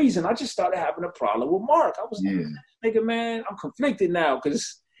some reason, I just started having a problem with Mark. I was like, nigga, man, I'm conflicted now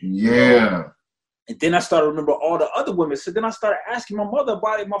because. Yeah. You know, and then I started to remember all the other women. So then I started asking my mother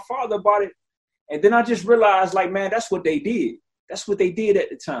about it, my father about it. And then I just realized, like, man, that's what they did. That's what they did at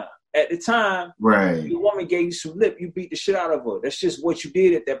the time. At the time, right, the woman gave you some lip, you beat the shit out of her. That's just what you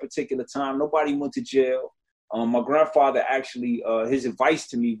did at that particular time. Nobody went to jail. My grandfather actually, his advice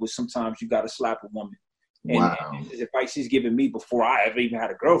to me was sometimes you got to slap a woman. And his advice he's given me before I ever even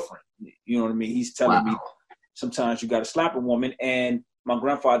had a girlfriend. You know what I mean? He's telling me sometimes you got to slap a woman. And my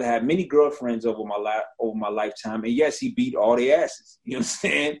grandfather had many girlfriends over my lifetime. And yes, he beat all their asses. You know what I'm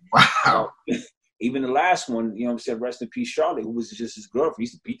saying? Wow. Even the last one, you know what I'm saying, rest in peace, Charlotte, who was just his girlfriend. He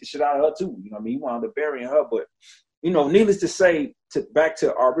used to beat the shit out of her too. You know what I mean? He wound up burying her. But, you know, needless to say, back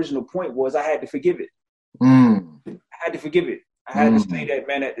to our original point was I had to forgive it. I had to forgive it. I had to say that,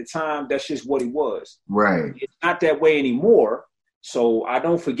 man, at the time, that's just what it was. Right. It's not that way anymore. So I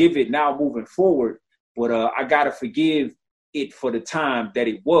don't forgive it now moving forward. But I got to forgive it for the time that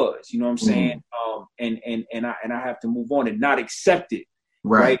it was. You know what I'm saying? And I have to move on and not accept it.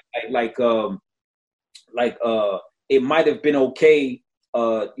 Right. Like it might have been okay,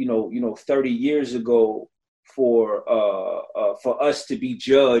 30 years ago for us to be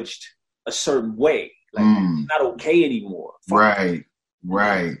judged a certain way. Like it's not okay anymore. Right.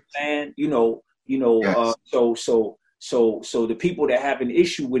 And yes. So the people that have an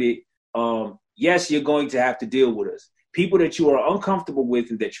issue with it, yes, you're going to have to deal with us. People that you are uncomfortable with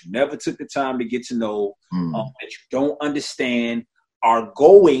and that you never took the time to get to know, that you don't understand, are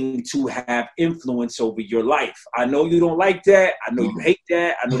going to have influence over your life. I know you don't like that. I know you hate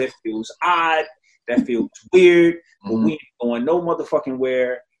that. I know that feels odd. That feels weird. But we ain't going no motherfucking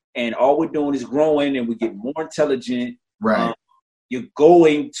where. And all we're doing is growing and we get more intelligent. Right. You're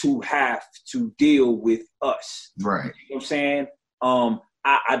going to have to deal with us. Right. You know what I'm saying?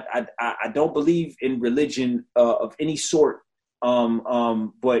 I don't believe in religion of any sort.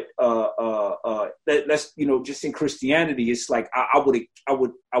 But let's, you know, just in Christianity, it's like I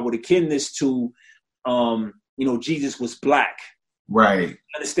would akin this to, you know, Jesus was black. Right.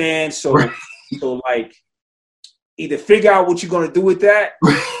 Understand? So like either figure out what you're gonna do with that.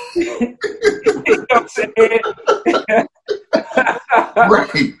 You know what I'm saying?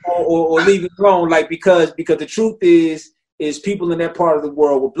 Right. or leave it alone. Like because the truth is people in that part of the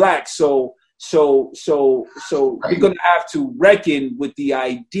world were black. So you're going to have to reckon with the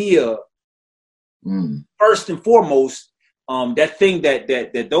idea, first and foremost, that thing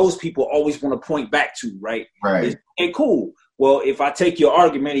that those people always want to point back to, right? Right. And cool. Well, if I take your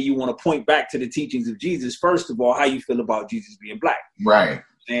argument and you want to point back to the teachings of Jesus, first of all, how you feel about Jesus being black? Right.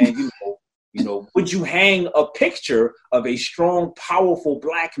 And you know, would you hang a picture of a strong, powerful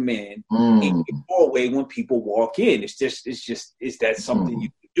black man in your doorway when people walk in? Is that something you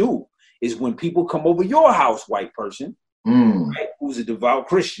can do? Is when people come over your house, white person, right, who's a devout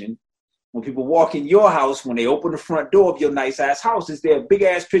Christian, when people walk in your house, when they open the front door of your nice ass house, is there a big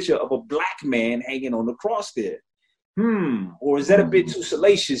ass picture of a black man hanging on the cross there? Or is that a bit too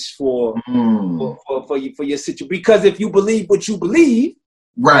salacious for your situation? Because if you believe what you believe,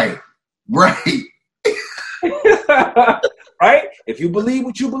 right, right? If you believe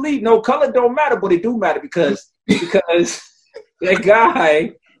what you believe, no color don't matter, but it do matter because that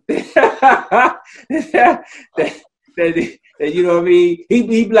guy, that you know what I mean?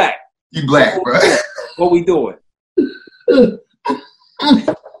 He black. You black, so bro. What we doing?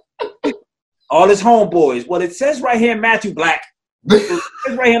 All his homeboys. Well, it says right here, Matthew Black. It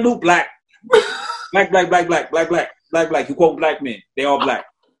says right here, Luke Black. Black. You quote black men. They all black.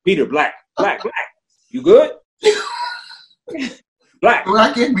 Peter Black. You good? Black.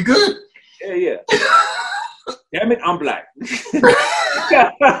 Black, we good? Yeah. Damn it, I'm black. You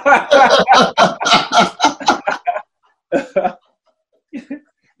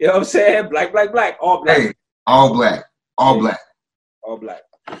know what I'm saying? Black. All black. Hey, all black. All black.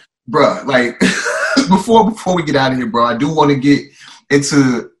 Bruh, like, before we get out of here, bro, I do want to get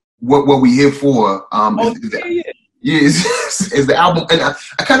into what we here for. Is the album. And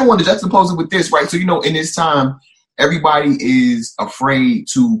I kind of want to juxtapose it with this, right? So, you know, in this time, everybody is afraid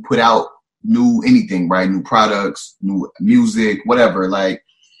to put out new anything, right? New products, new music, whatever. Like,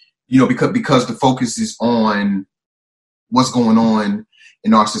 you know, because the focus is on what's going on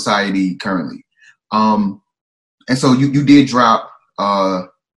in our society currently. And so you did drop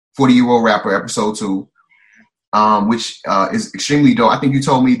 40-Year-Old Rapper episode 2, which is extremely dope. I think you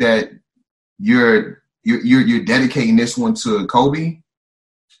told me that you're dedicating this one to Kobe.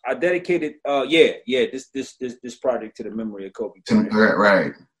 I dedicated this project to the memory of Kobe.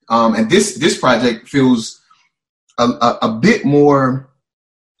 Right. And this project feels a bit more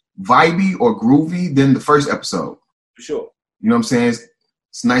vibey or groovy than the first episode. For sure. You know what I'm saying?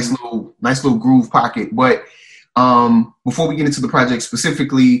 It's a nice little groove pocket. But before we get into the project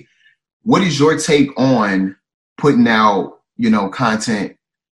specifically, what is your take on putting out, you know, content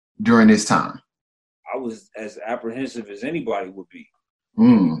during this time? I was as apprehensive as anybody would be.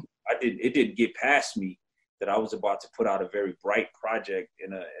 It didn't get past me that I was about to put out a very bright project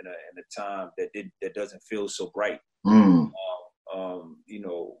in a time that doesn't feel so bright. You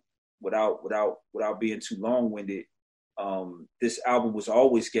know, without being too long-winded, this album was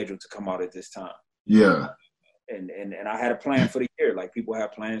always scheduled to come out at this time. Yeah. And I had a plan for the year, like people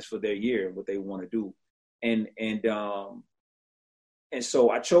have plans for their year and what they want to do. And so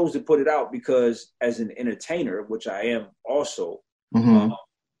I chose to put it out because as an entertainer, which I am also, I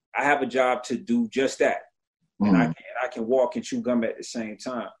have a job to do just that. And I can walk and chew gum at the same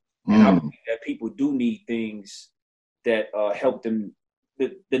time. And I believe that people do need things that help them.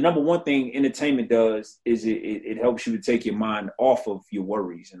 The number one thing entertainment does is it helps you to take your mind off of your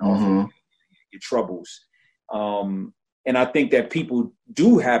worries and off of your troubles. And I think that people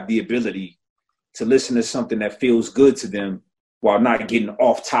do have the ability to listen to something that feels good to them while not getting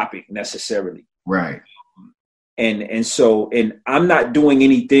off topic necessarily. Right. And so I'm not doing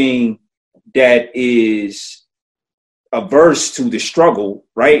anything that is averse to the struggle,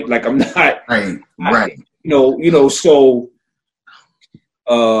 right? Like I'm not right. So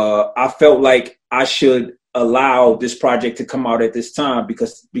I felt like I should allow this project to come out at this time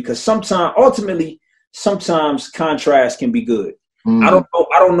because sometimes contrast can be good. I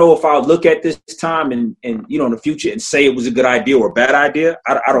don't know if I'll look at this time and you know in the future and say it was a good idea or a bad idea.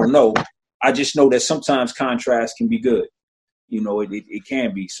 I don't know. I just know that sometimes contrast can be good. You know, it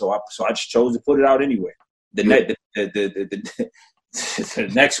can be. So I just chose to put it out anyway. The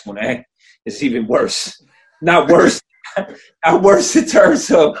next one is even worse. Not worse in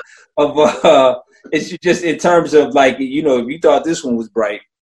terms of it's just in terms of like, you know, if you thought this one was bright,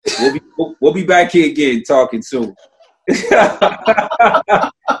 we'll be back here again talking soon.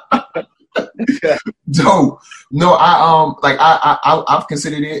 Dope. No, I've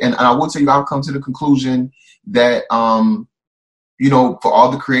considered it, and I will tell you, I've come to the conclusion that you know, for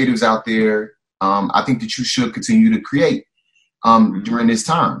all the creatives out there, I think that you should continue to create during this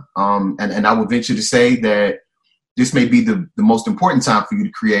time. And I would venture to say that this may be the most important time for you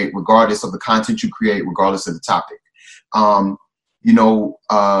to create, regardless of the content you create, regardless of the topic. You know,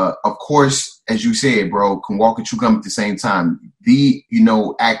 of course, as you said, bro, can walk and chew gum at the same time. Be, you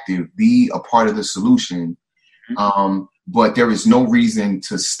know, active, be a part of the solution. But there is no reason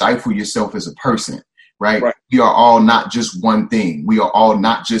to stifle yourself as a person, right? We are all not just one thing. We are all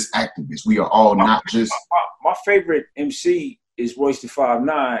not just activists. We are all not just. My favorite MC is Royce the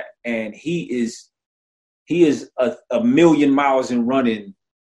 5'9", and he is a million miles in running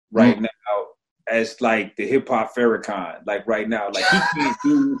right now. As like the hip hop Farrakhan, like right now, like he can't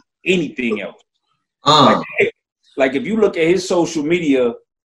do anything else. Like if you look at his social media,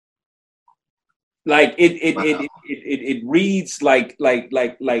 like it reads like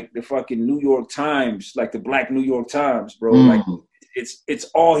the fucking New York Times, like the Black New York Times, bro. Like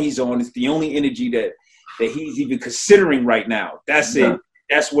it's all he's on. It's the only energy that that he's even considering right now. That's it.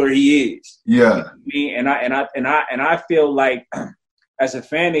 That's where he is. Yeah. You know what I mean? And I feel like as a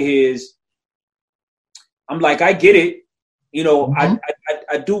fan of his, I'm like, I get it. You know,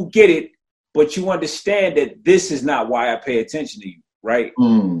 I do get it, but you understand that this is not why I pay attention to you, right?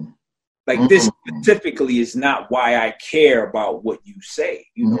 Like this specifically is not why I care about what you say.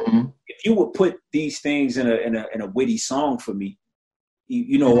 You know, if you would put these things in a witty song for me,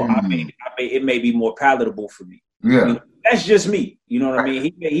 you know, it may be more palatable for me. Yeah, you know, that's just me. You know what I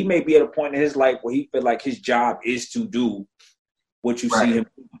mean? He may be at a point in his life where he feel like his job is to do what you see him.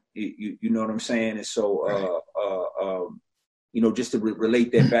 You know what I'm saying? And so, you know, just to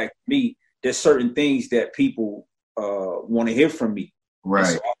relate that back to me, there's certain things that people want to hear from me. Right.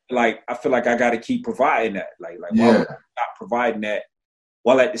 So I feel like I got to keep providing that. Like why would I not providing that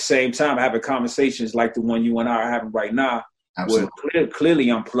while at the same time having conversations like the one you and I are having right now. Absolutely. Where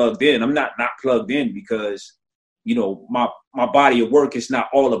clearly I'm plugged in. I'm not plugged in because, you know, my body of work is not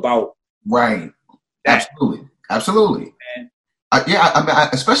all about that. Absolutely. And, I mean,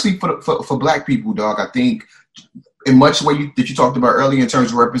 especially for Black people, dog. I think in much way that you talked about earlier in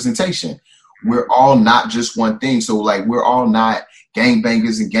terms of representation, we're all not just one thing. So like we're all not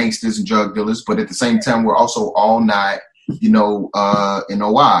gangbangers and gangsters and drug dealers, but at the same time, we're also all not, you know, in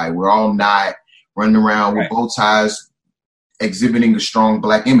OI. We're all not running around with bow ties, exhibiting a strong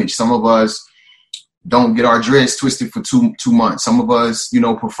Black image. Some of us don't get our dreads twisted for two months. Some of us, you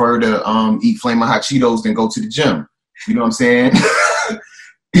know, prefer to eat Flamin' Hot Cheetos than go to the gym. You know what I'm saying?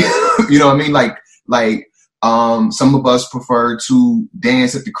 You know what I mean? Like some of us prefer to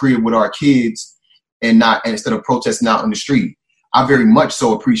dance at the crib with our kids and instead of protesting out in the street. I very much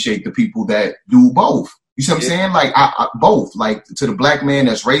so appreciate the people that do both. You see what I'm saying? Like I both, like to the Black man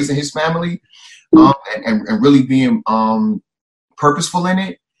that's raising his family and really being purposeful in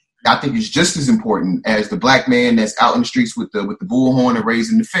it. I think it's just as important as the Black man that's out in the streets with the bullhorn and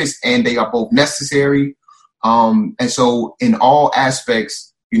raising the fist, and they are both necessary. And so in all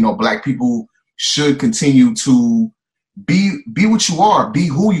aspects, you know, Black people should continue to be what you are, be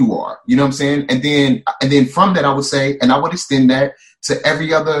who you are. You know what I'm saying? And then from that, I would say, and I would extend that to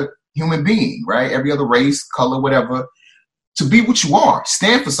every other human being, right? Every other race, color, whatever, to be what you are,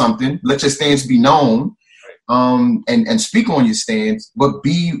 stand for something, let your stance be known, and speak on your stance, but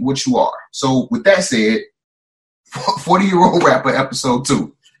be what you are. So with that said, 40-Year-Old Rapper episode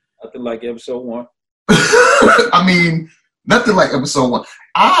 2. Nothing like episode 1. I mean, nothing like episode 1.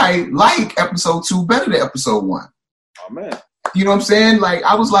 I like episode 2 better than episode 1. Oh man. You know what I'm saying? Like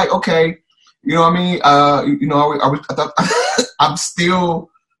I was like, okay, you know what I mean? You know, I thought I'm still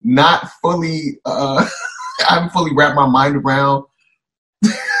not fully I haven't fully wrapped my mind around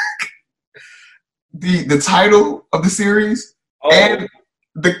the title of the series and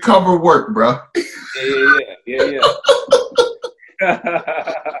the cover work, bro. Yeah.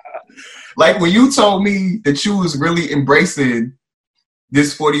 Like when you told me that you was really embracing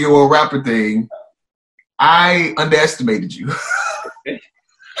this 40-year-old rapper thing, I underestimated you.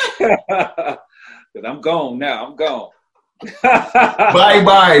 But I'm gone now. I'm gone.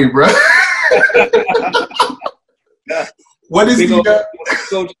 Bye, bro. What is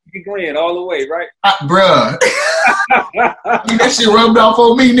so grin all the way, right? Bruh. That shit rubbed off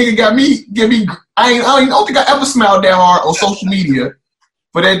on me, nigga. Get me. I don't think I ever smiled that hard on social media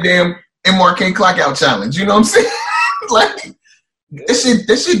for that damn MRK clockout challenge. You know what I'm saying? Like that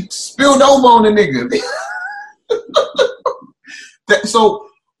shit spilled over on the nigga. So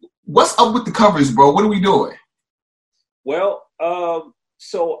what's up with the covers, bro? What are we doing? Well,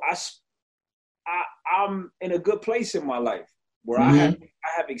 so I'm in a good place in my life where I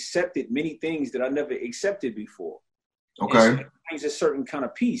have accepted many things that I never accepted before. Okay. And so it brings a certain kind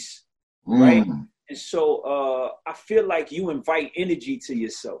of peace, right? And so I feel like you invite energy to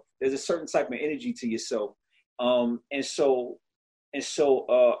yourself. There's a certain type of energy to yourself. And so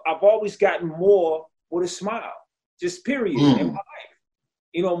I've always gotten more with a smile, just period, in my life.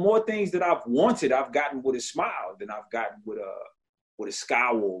 You know, more things that I've wanted, I've gotten with a smile than I've gotten with a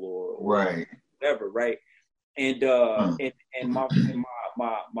scowl or whatever, right? And my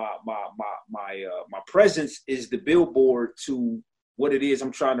presence is the billboard to what it is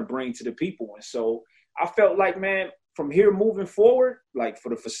I'm trying to bring to the people. And so I felt like, man, from here moving forward, like for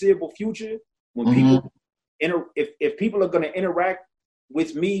the foreseeable future, when people if people are going to interact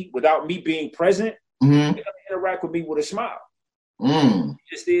with me without me being present, they're going to interact with me with a smile. It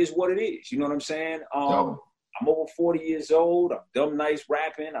just is what it is. You know what I'm saying? I'm over 40 years old. I'm dumb nice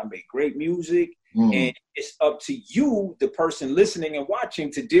rapping. I make great music. And it's up to you, the person listening and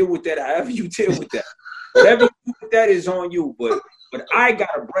watching, to deal with that however you deal with that. Whatever you do with that is on you. But I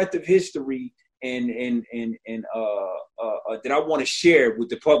got a breadth of history that I want to share with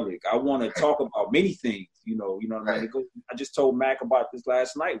the public. I want to talk about many things, you know what I mean? I just told Mac about this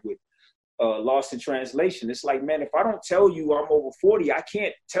last night with Lost in Translation. It's like, man, if I don't tell you I'm over 40, I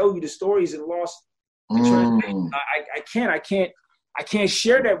can't tell you the stories in Lost in Translation. I can't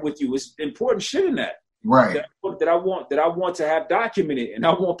share that with you. It's important shit in that. Right. That I want to have documented, and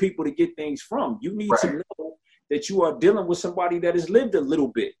I want people to get things from. You need to know that you are dealing with somebody that has lived a little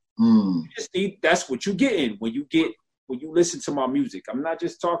bit. You just need, that's what you get in when you listen to my music. I'm not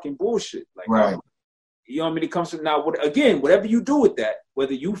just talking bullshit. Like, you know what I mean? It comes from now. Whatever you do with that,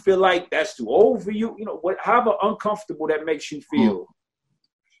 whether you feel like that's too old for you, however uncomfortable that makes you feel.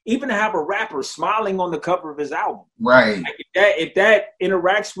 Even to have a rapper smiling on the cover of his album, right? Like if that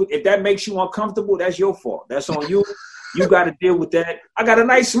interacts with, if that makes you uncomfortable, that's your fault. That's on you. You got to deal with that. I got a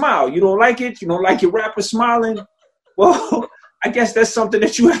nice smile. You don't like it? You don't like your rapper smiling? Well, I guess that's something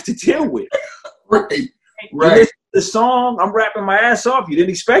that you have to deal with. Right. You listen to the song, I'm rapping my ass off. You didn't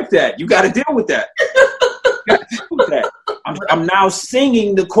expect that. You got to deal with that. I'm now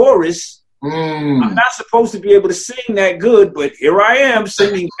singing the chorus. I'm not supposed to be able to sing that good, but here I am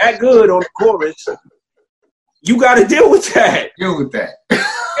singing that good on the chorus. You got to deal with that.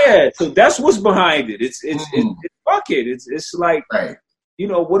 Yeah, so that's what's behind it. It's fuck it. It's like,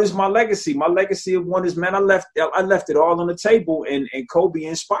 what is my legacy? My legacy of one is, man, I left it all on the table, and Kobe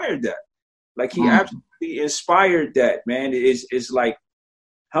inspired that. Like, he absolutely inspired that, man. It's like,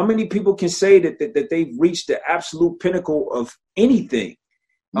 how many people can say that they've reached the absolute pinnacle of anything?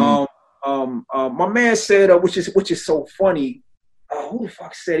 My man said, which is so funny. Who the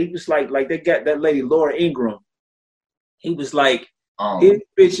fuck said? He was like they got that lady Laura Ingraham. He was like, his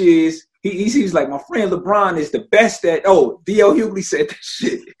bitch is. He's like, my friend LeBron is the best at. Oh, D.L. Hughley said that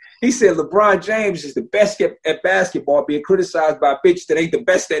shit. He said LeBron James is the best at basketball, being criticized by a bitch that ain't the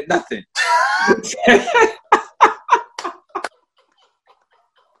best at nothing. You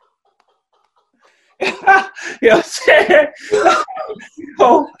know what I'm saying?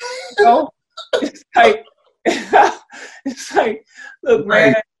 It's like, look,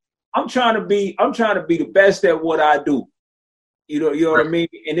 man, I'm trying to be the best at what I do. You know what I mean?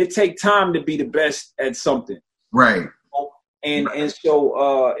 And it takes time to be the best at something. Right. And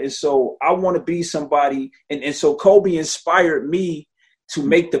so I want to be somebody, and so Kobe inspired me to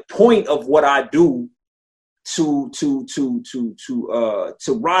make the point of what I do to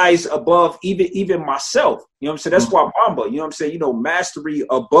rise above even myself. You know what I'm saying? That's why Mamba, you know what I'm saying? Mastery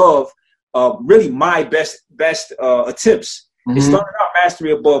above really my best attempts. It started out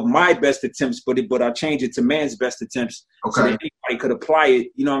mastery above my best attempts, but I changed it to man's best attempts. Okay. So that anybody could apply it,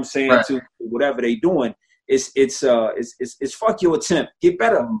 you know what I'm saying, to whatever they doing. It's fuck your attempt. Get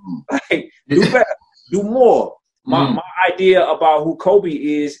better. Like, do better. Do more. My idea about who Kobe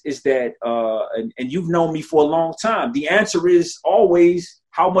is that, and you've known me for a long time, the answer is always,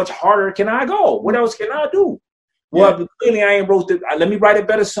 how much harder can I go? What else can I do? Well, clearly I ain't wrote it. Let me write a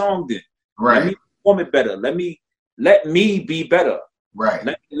better song then. Right. Let me perform it better. Let me be better. Right.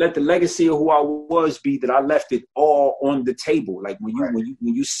 Let the legacy of who I was be that I left it all on the table. Like when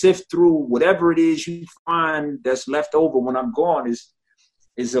you sift through whatever it is you find that's left over when I'm gone is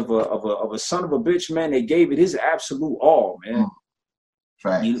of a son of a bitch, man. They gave it his absolute all, man.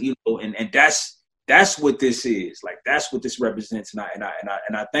 Right. And that's what this is. Like, that's what this represents. And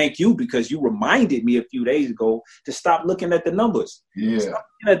I thank you, because you reminded me a few days ago to stop looking at the numbers. Yeah. Stop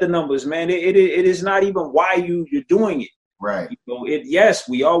looking at the numbers, man. It is not even why you're doing it. Right. Yes,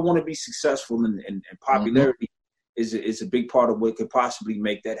 we all want to be successful, and popularity is a big part of what could possibly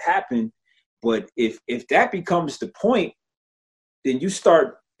make that happen. But if that becomes the point, then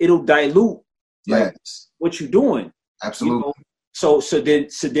it'll dilute what you're doing. Absolutely. So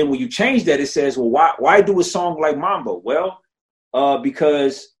then when you change that, it says, well, why do a song like Mambo? Well,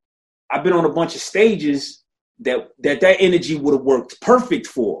 because I've been on a bunch of stages that energy would have worked perfect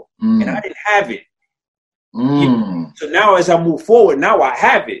for, and I didn't have it. So now as I move forward, now I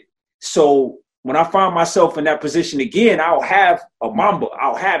have it. So when I find myself in that position again, I'll have a Mambo.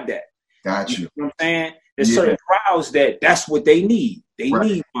 I'll have that. Got you. You know what I'm saying? There's certain crowds that's what they need. They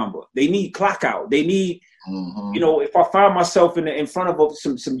need Mambo. They need clock out. They need, if I find myself in front of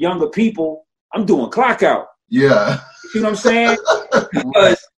some younger people, I'm doing clock out. Yeah. You know what I'm saying?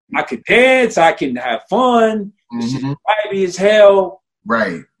 Because I can dance, I can have fun. It's just vibey as hell.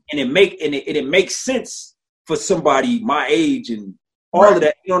 Right. And it makes sense for somebody my age and all of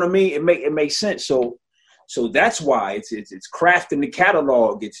that. You know what I mean? It makes sense. So that's why it's crafting the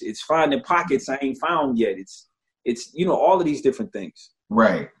catalog. It's finding pockets I ain't found yet. It's all of these different things.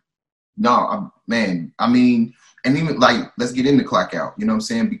 Right. No, man. I mean, And even like, let's get into clock out. You know what I'm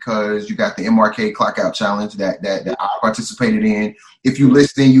saying? Because you got the MRK clock out challenge that I participated in. If you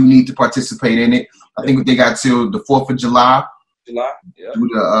listen, you need to participate in it. I think they got till the 4th of July. Do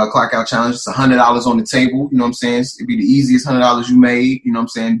the clock out challenge. It's $100 on the table. You know what I'm saying? It'd be the easiest $100 you made. You know what I'm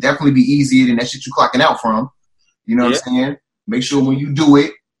saying? Definitely be easier than that shit you clocking out from. You know what I'm saying? Make sure when you do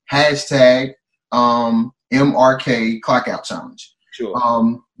it, hashtag MRK clock out challenge.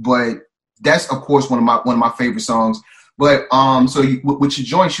 Sure. But that's of course one of my favorite songs. But so with your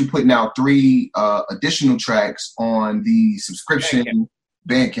joints, you're putting out 3 additional tracks on the subscription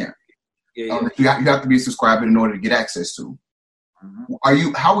Bandcamp. You have to be a subscriber in order to get access to.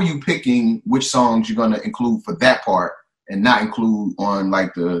 Mm-hmm. How are you picking which songs you're gonna include for that part and not include on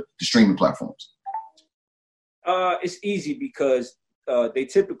like the streaming platforms? It's easy because they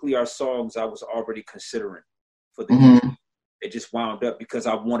typically are songs I was already considering for the EP. It just wound up because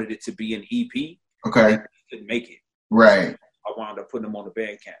I wanted it to be an EP. Okay. I couldn't make it. Right. I wound up putting them on the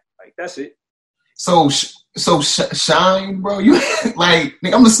Bandcamp. Like, that's it. So Shine, bro, you like,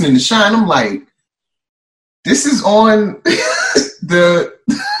 nigga, I'm listening to Shine. I'm like, this is on the.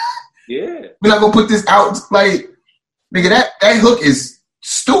 Yeah. We're not gonna put this out. Like, nigga, that hook is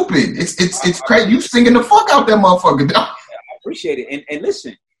stupid. It's crazy. You singing the fuck out that motherfucker. I appreciate it. And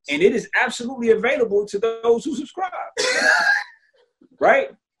listen, and it is absolutely available to those who subscribe. Right?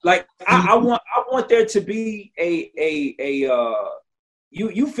 Like, I want there to be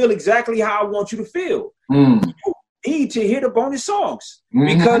you feel exactly how I want you to feel. You need to hear the bonus songs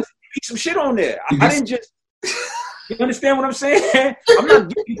because there's some shit on there. I didn't just. You understand what I'm saying? I'm not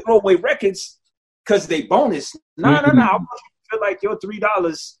giving you throwaway records because they bonus. No. I want you to feel like your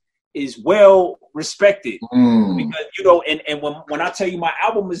 $3 is well respected. Because, you know, and when I tell you my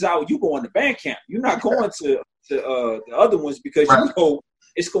album is out, you go on the Bandcamp. You're not going to the other ones because you know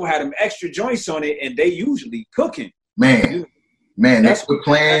it's gonna have them extra joints on it, and they usually cooking. Man, that's the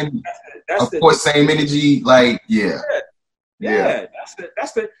plan. That's of course, same energy. Like, yeah.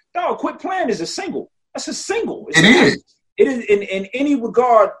 That's the dog. Quit Playing is a single. That's a single. It is in any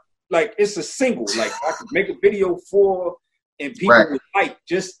regard. Like, it's a single. Like, I could make a video for, and people would like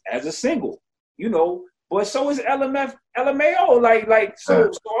just as a single, you know. But so is LMAO. Like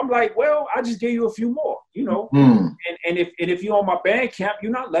so I'm like, well, I just gave you a few more, you know. And if you're on my Bandcamp,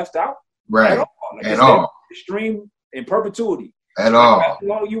 you're not left out at all. Like, at all. Stream in perpetuity. At all. How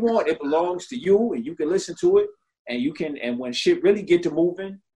long you want, it belongs to you, and you can listen to it, and you can. And when shit really get to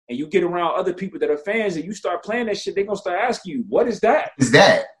moving, and you get around other people that are fans, and you start playing that shit, they're gonna start asking you, what is that?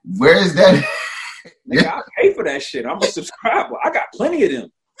 Where is that? Nigga, I pay for that shit. I'm a subscriber. I got plenty of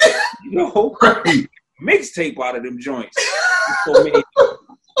them. You know, mixtape out of them joints. So many.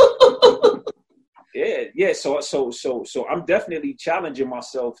 Yeah. So I'm definitely challenging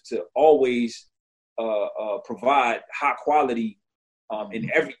myself to always provide high quality in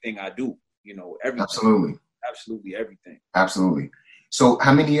everything I do. You know, everything. Absolutely everything. Absolutely. So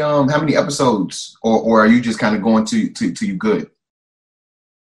how many episodes, or are you just kind of going to you good?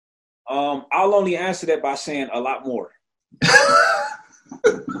 I'll only answer that by saying a lot more.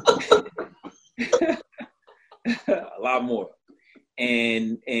 A lot more,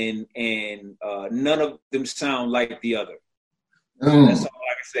 and none of them sound like the other. That's all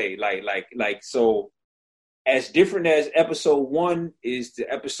I can say. Like so, as different as episode 1 is to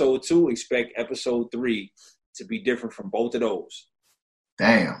episode 2, expect episode 3 to be different from both of those.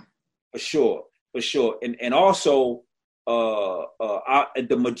 Damn. For sure. And also,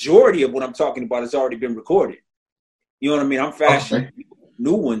 the majority of what I'm talking about has already been recorded. You know what I mean? I'm fashioning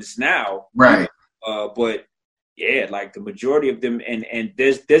new ones now. Right. But yeah, like the majority of them, and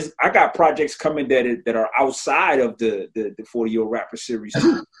there's I got projects coming that are outside of the 40-year-old rapper series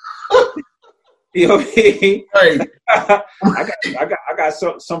too. You know what I mean? Right. I got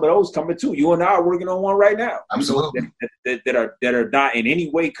some of those coming too. You and I are working on one right now. Absolutely. That are not in any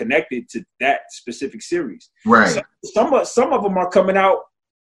way connected to that specific series. Right. So some of them are coming out,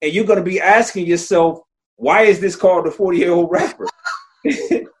 and you're going to be asking yourself, why is this called the 40-year-old rapper?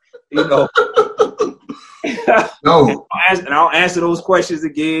 You know. No. And I'll answer those questions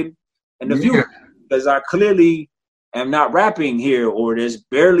again in the future, because I clearly am not rapping here, or there's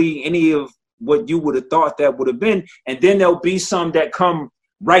barely any of what you would have thought that would have been. And then there'll be some that come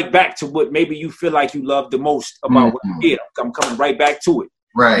right back to what maybe you feel like you love the most about what you did. I'm coming right back to it.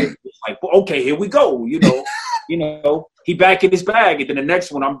 Right. It's like, well, okay, here we go. You know, he back in his bag, and then the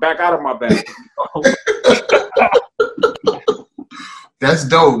next one, I'm back out of my bag. That's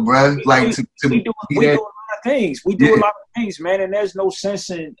dope, bro. Like we do a lot of things. We do a lot of things, man, and there's no sense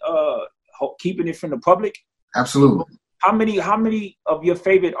in keeping it from the public. Absolutely. How many of your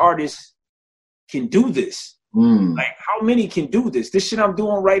favorite artists can do this? Like, how many can do this? This shit I'm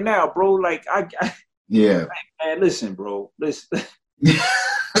doing right now, bro. Like, yeah. Like, man, listen, bro. Listen.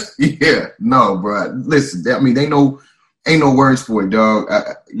 Yeah, no, bro. Listen, I mean, ain't no words for it, dog.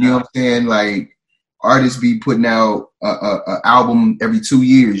 You know what I'm saying? Like, artists be putting out a album every 2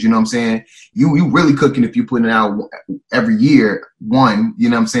 years. You know what I'm saying? You really cooking if you putting it out every year. One, you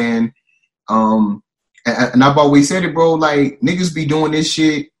know what I'm saying? And I've always said it, bro. Like, niggas be doing this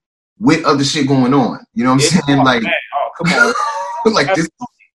shit with other shit going on. You know what I'm saying? Like, man. Oh, come on. like this.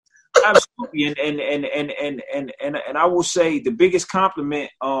 Absolutely, and I will say the biggest compliment.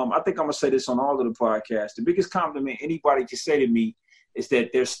 I think I'm gonna say this on all of the podcasts. The biggest compliment anybody can say to me is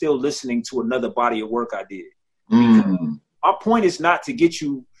that they're still listening to another body of work I did. My point is not to get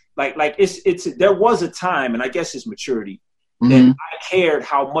you like it's. There was a time, and I guess it's maturity, that I cared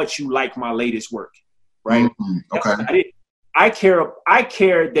how much you like my latest work, right? Okay. I care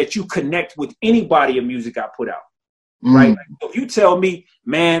that you connect with any body of music I put out. Right? Like, if you tell me,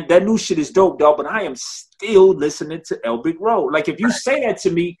 man, that new shit is dope, dog, but I am still listening to El Big Road. Like, if you say that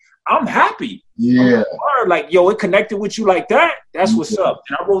to me, I'm happy. Yeah. Like, yo, it connected with you like that. That's what's up.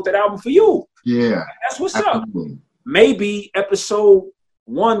 And I wrote that album for you. Yeah. That's what's up. Maybe episode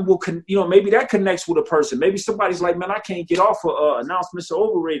 1 will, maybe that connects with a person. Maybe somebody's like, man, I can't get off of Announcements Are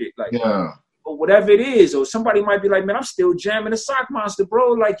Overrated. Like, or whatever it is. Or somebody might be like, man, I'm still jamming the Sock Monster,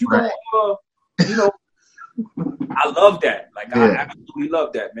 bro. Like, you gonna, I love that. Like, I absolutely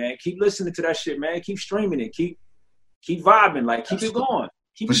love that, man. Keep listening to that shit, man. Keep streaming it. Keep vibing. Like, keep it going.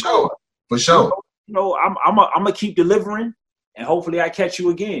 For sure. I'm gonna keep delivering, and hopefully I catch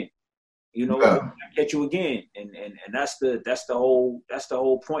you again. I catch you again, and that's the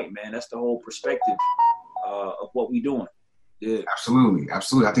whole point, man. That's the whole perspective of what we doing. Yeah, absolutely. I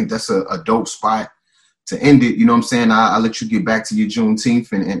think that's a dope spot to end it. You know what I'm saying? I'll let you get back to your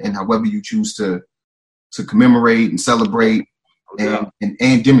Juneteenth and however you choose to commemorate and celebrate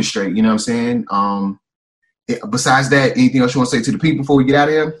and demonstrate, you know what I'm saying? Besides that, anything else you want to say to the people before we get out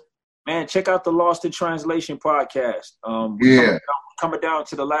of here? Man, check out the Lost in Translation podcast. Coming down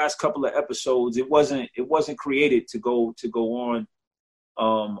to the last couple of episodes. It wasn't created to go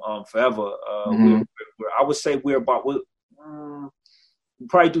on forever. I would say we'll probably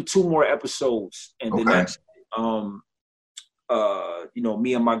do 2 more episodes, and the next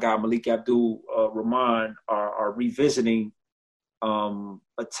me and my guy Malik Abdul Rahman are revisiting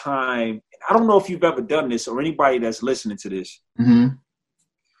a time. I don't know if you've ever done this or anybody that's listening to this. I'm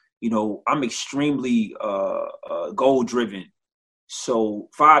extremely goal driven. So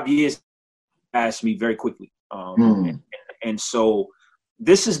 5 years passed me very quickly. And so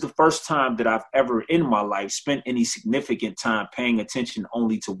this is the first time that I've ever in my life spent any significant time paying attention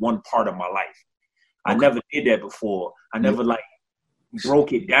only to one part of my life. I never did that before. I never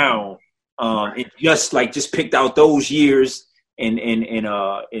broke it down and just picked out those years and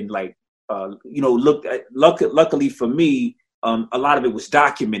looked at. Luckily for me, a lot of it was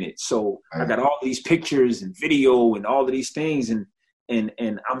documented. So I got all these pictures and video and all of these things, and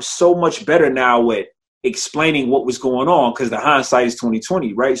I'm so much better now at explaining what was going on because the hindsight is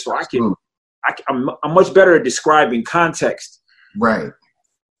 20/20, right? So I'm much better at describing context, right,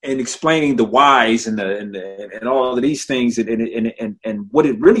 and explaining the whys and all of these things, and what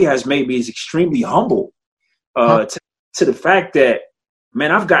it really has made me is extremely humble to the fact that,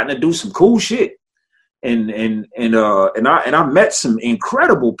 man, I've gotten to do some cool shit, and I met some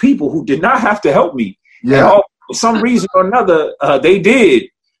incredible people who did not have to help me. For some reason or another, they did,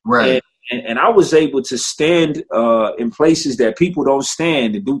 right. And I was able to stand in places that people don't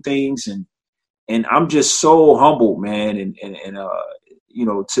stand and do things, and I'm just so humbled, man, and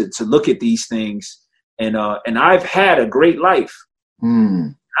to look at these things, and I've had a great life.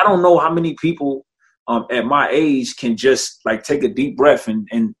 I don't know how many people at my age can just take a deep breath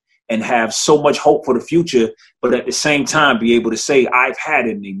and have so much hope for the future, but at the same time be able to say I've had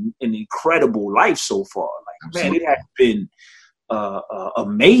an incredible life so far. Man, it has been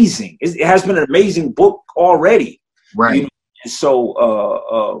amazing. It has been an amazing book already, right? And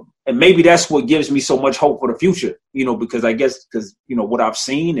so, and maybe that's what gives me so much hope for the future. Because I guess what I've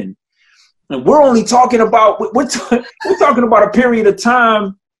seen, and we're only talking about we're talking about a period of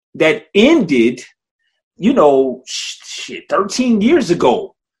time that ended, 13 years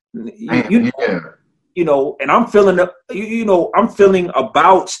ago. And I'm feeling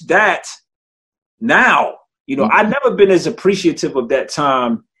about that now. I've never been as appreciative of that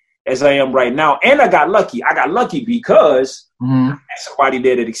time as I am right now. And I got lucky. Because I had somebody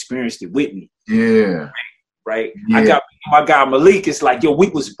there that experienced it with me. Yeah. Right. Yeah. I got my guy Malik. It's like, we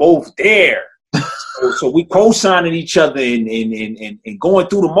was both there. So we co-signing each other and going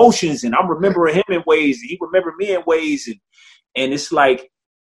through the motions. And I'm remembering him in ways, and he remembered me in ways. And it's like,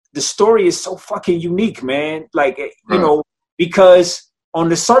 the story is so fucking unique, man. Like, you know, because on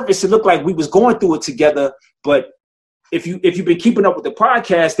the surface, it looked like we was going through it together. But if you've been keeping up with the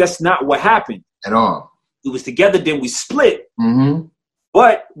podcast, that's not what happened. At all. It was together, then we split. Mm-hmm.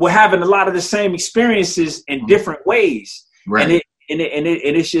 But we're having a lot of the same experiences in different ways. Right. And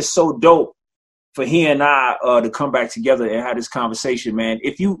it's just so dope for he and I to come back together and have this conversation, man.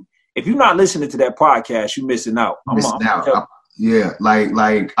 If you're not listening to that podcast, you're missing out. Yeah,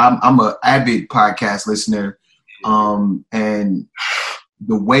 like I'm a avid podcast listener, and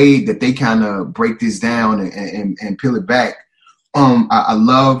the way that they kind of break this down and peel it back, I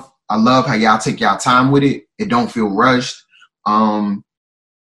love how y'all take y'all time with it. It don't feel rushed, and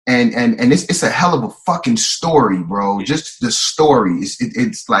it's a hell of a fucking story, bro. Just the story,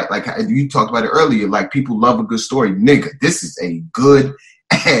 it's like you talked about it earlier. Like, people love a good story, nigga. This is a good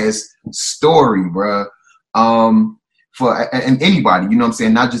ass story, bro. And anybody, you know what I'm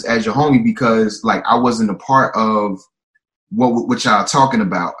saying, not just as your homie, because like I wasn't a part of what y'all talking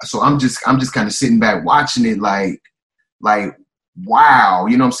about. So I'm just kind of sitting back watching it like wow,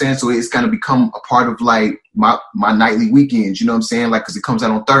 you know what I'm saying? So it's kind of become a part of like my nightly weekends, you know what I'm saying? Like, cause it comes out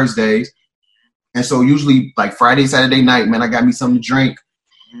on Thursdays. And so usually like Friday, Saturday night, man, I got me something to drink.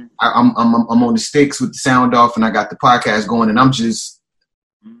 I'm on the sticks with the sound off, and I got the podcast going, and I'm just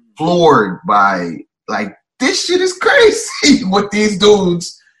floored by like, this shit is crazy with these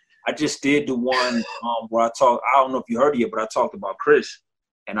dudes. I just did the one where I don't know if you heard it yet, but I talked about Chris,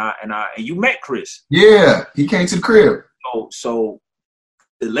 and you met Chris. Yeah, he came to the crib. So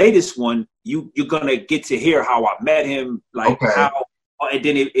the latest one, you're gonna get to hear how I met him, like how, and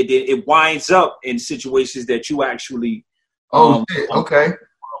then it winds up in situations that you actually were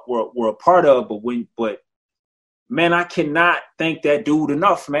a part of. But man, I cannot thank that dude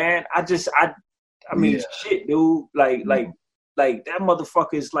enough, man. I mean, shit, dude. Like that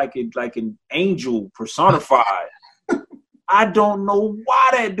motherfucker is like an angel personified. I don't know why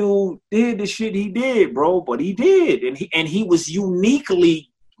that dude did the shit he did, bro, but he did, and he was uniquely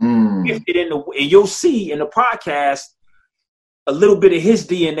gifted and you'll see in the podcast a little bit of his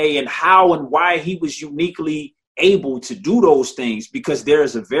DNA and how and why he was uniquely able to do those things, because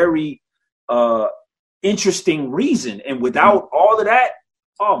there's a very interesting reason, and without all of that,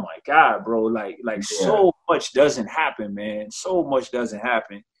 oh my God, bro! Like so much doesn't happen, man. So much doesn't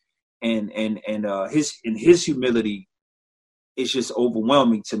happen, and his humility is just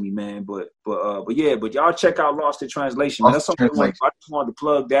overwhelming to me, man. But y'all check out Lost in Translation. Man. That's something I just wanted to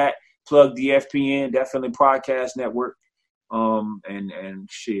plug the FPN, That Feeling Podcast Network, and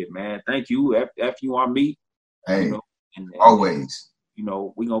shit, man. Thank you, F.U.I.M. Hey, you know, always. You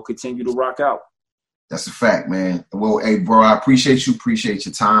know, we gonna continue to rock out. That's a fact, man. Well, hey, bro, I appreciate you. Appreciate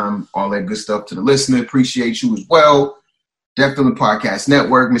your time. All that good stuff to the listener. Appreciate you as well. Definitely Podcast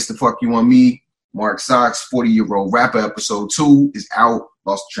Network, Mr. F.U.I.M, Mark Sox, 40-Year-Old Rapper, episode 2 is out.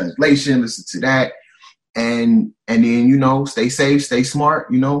 Lost in Translation. Listen to that. And then, you know, stay safe, stay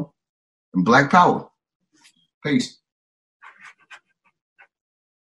smart, you know, and Black Power. Peace.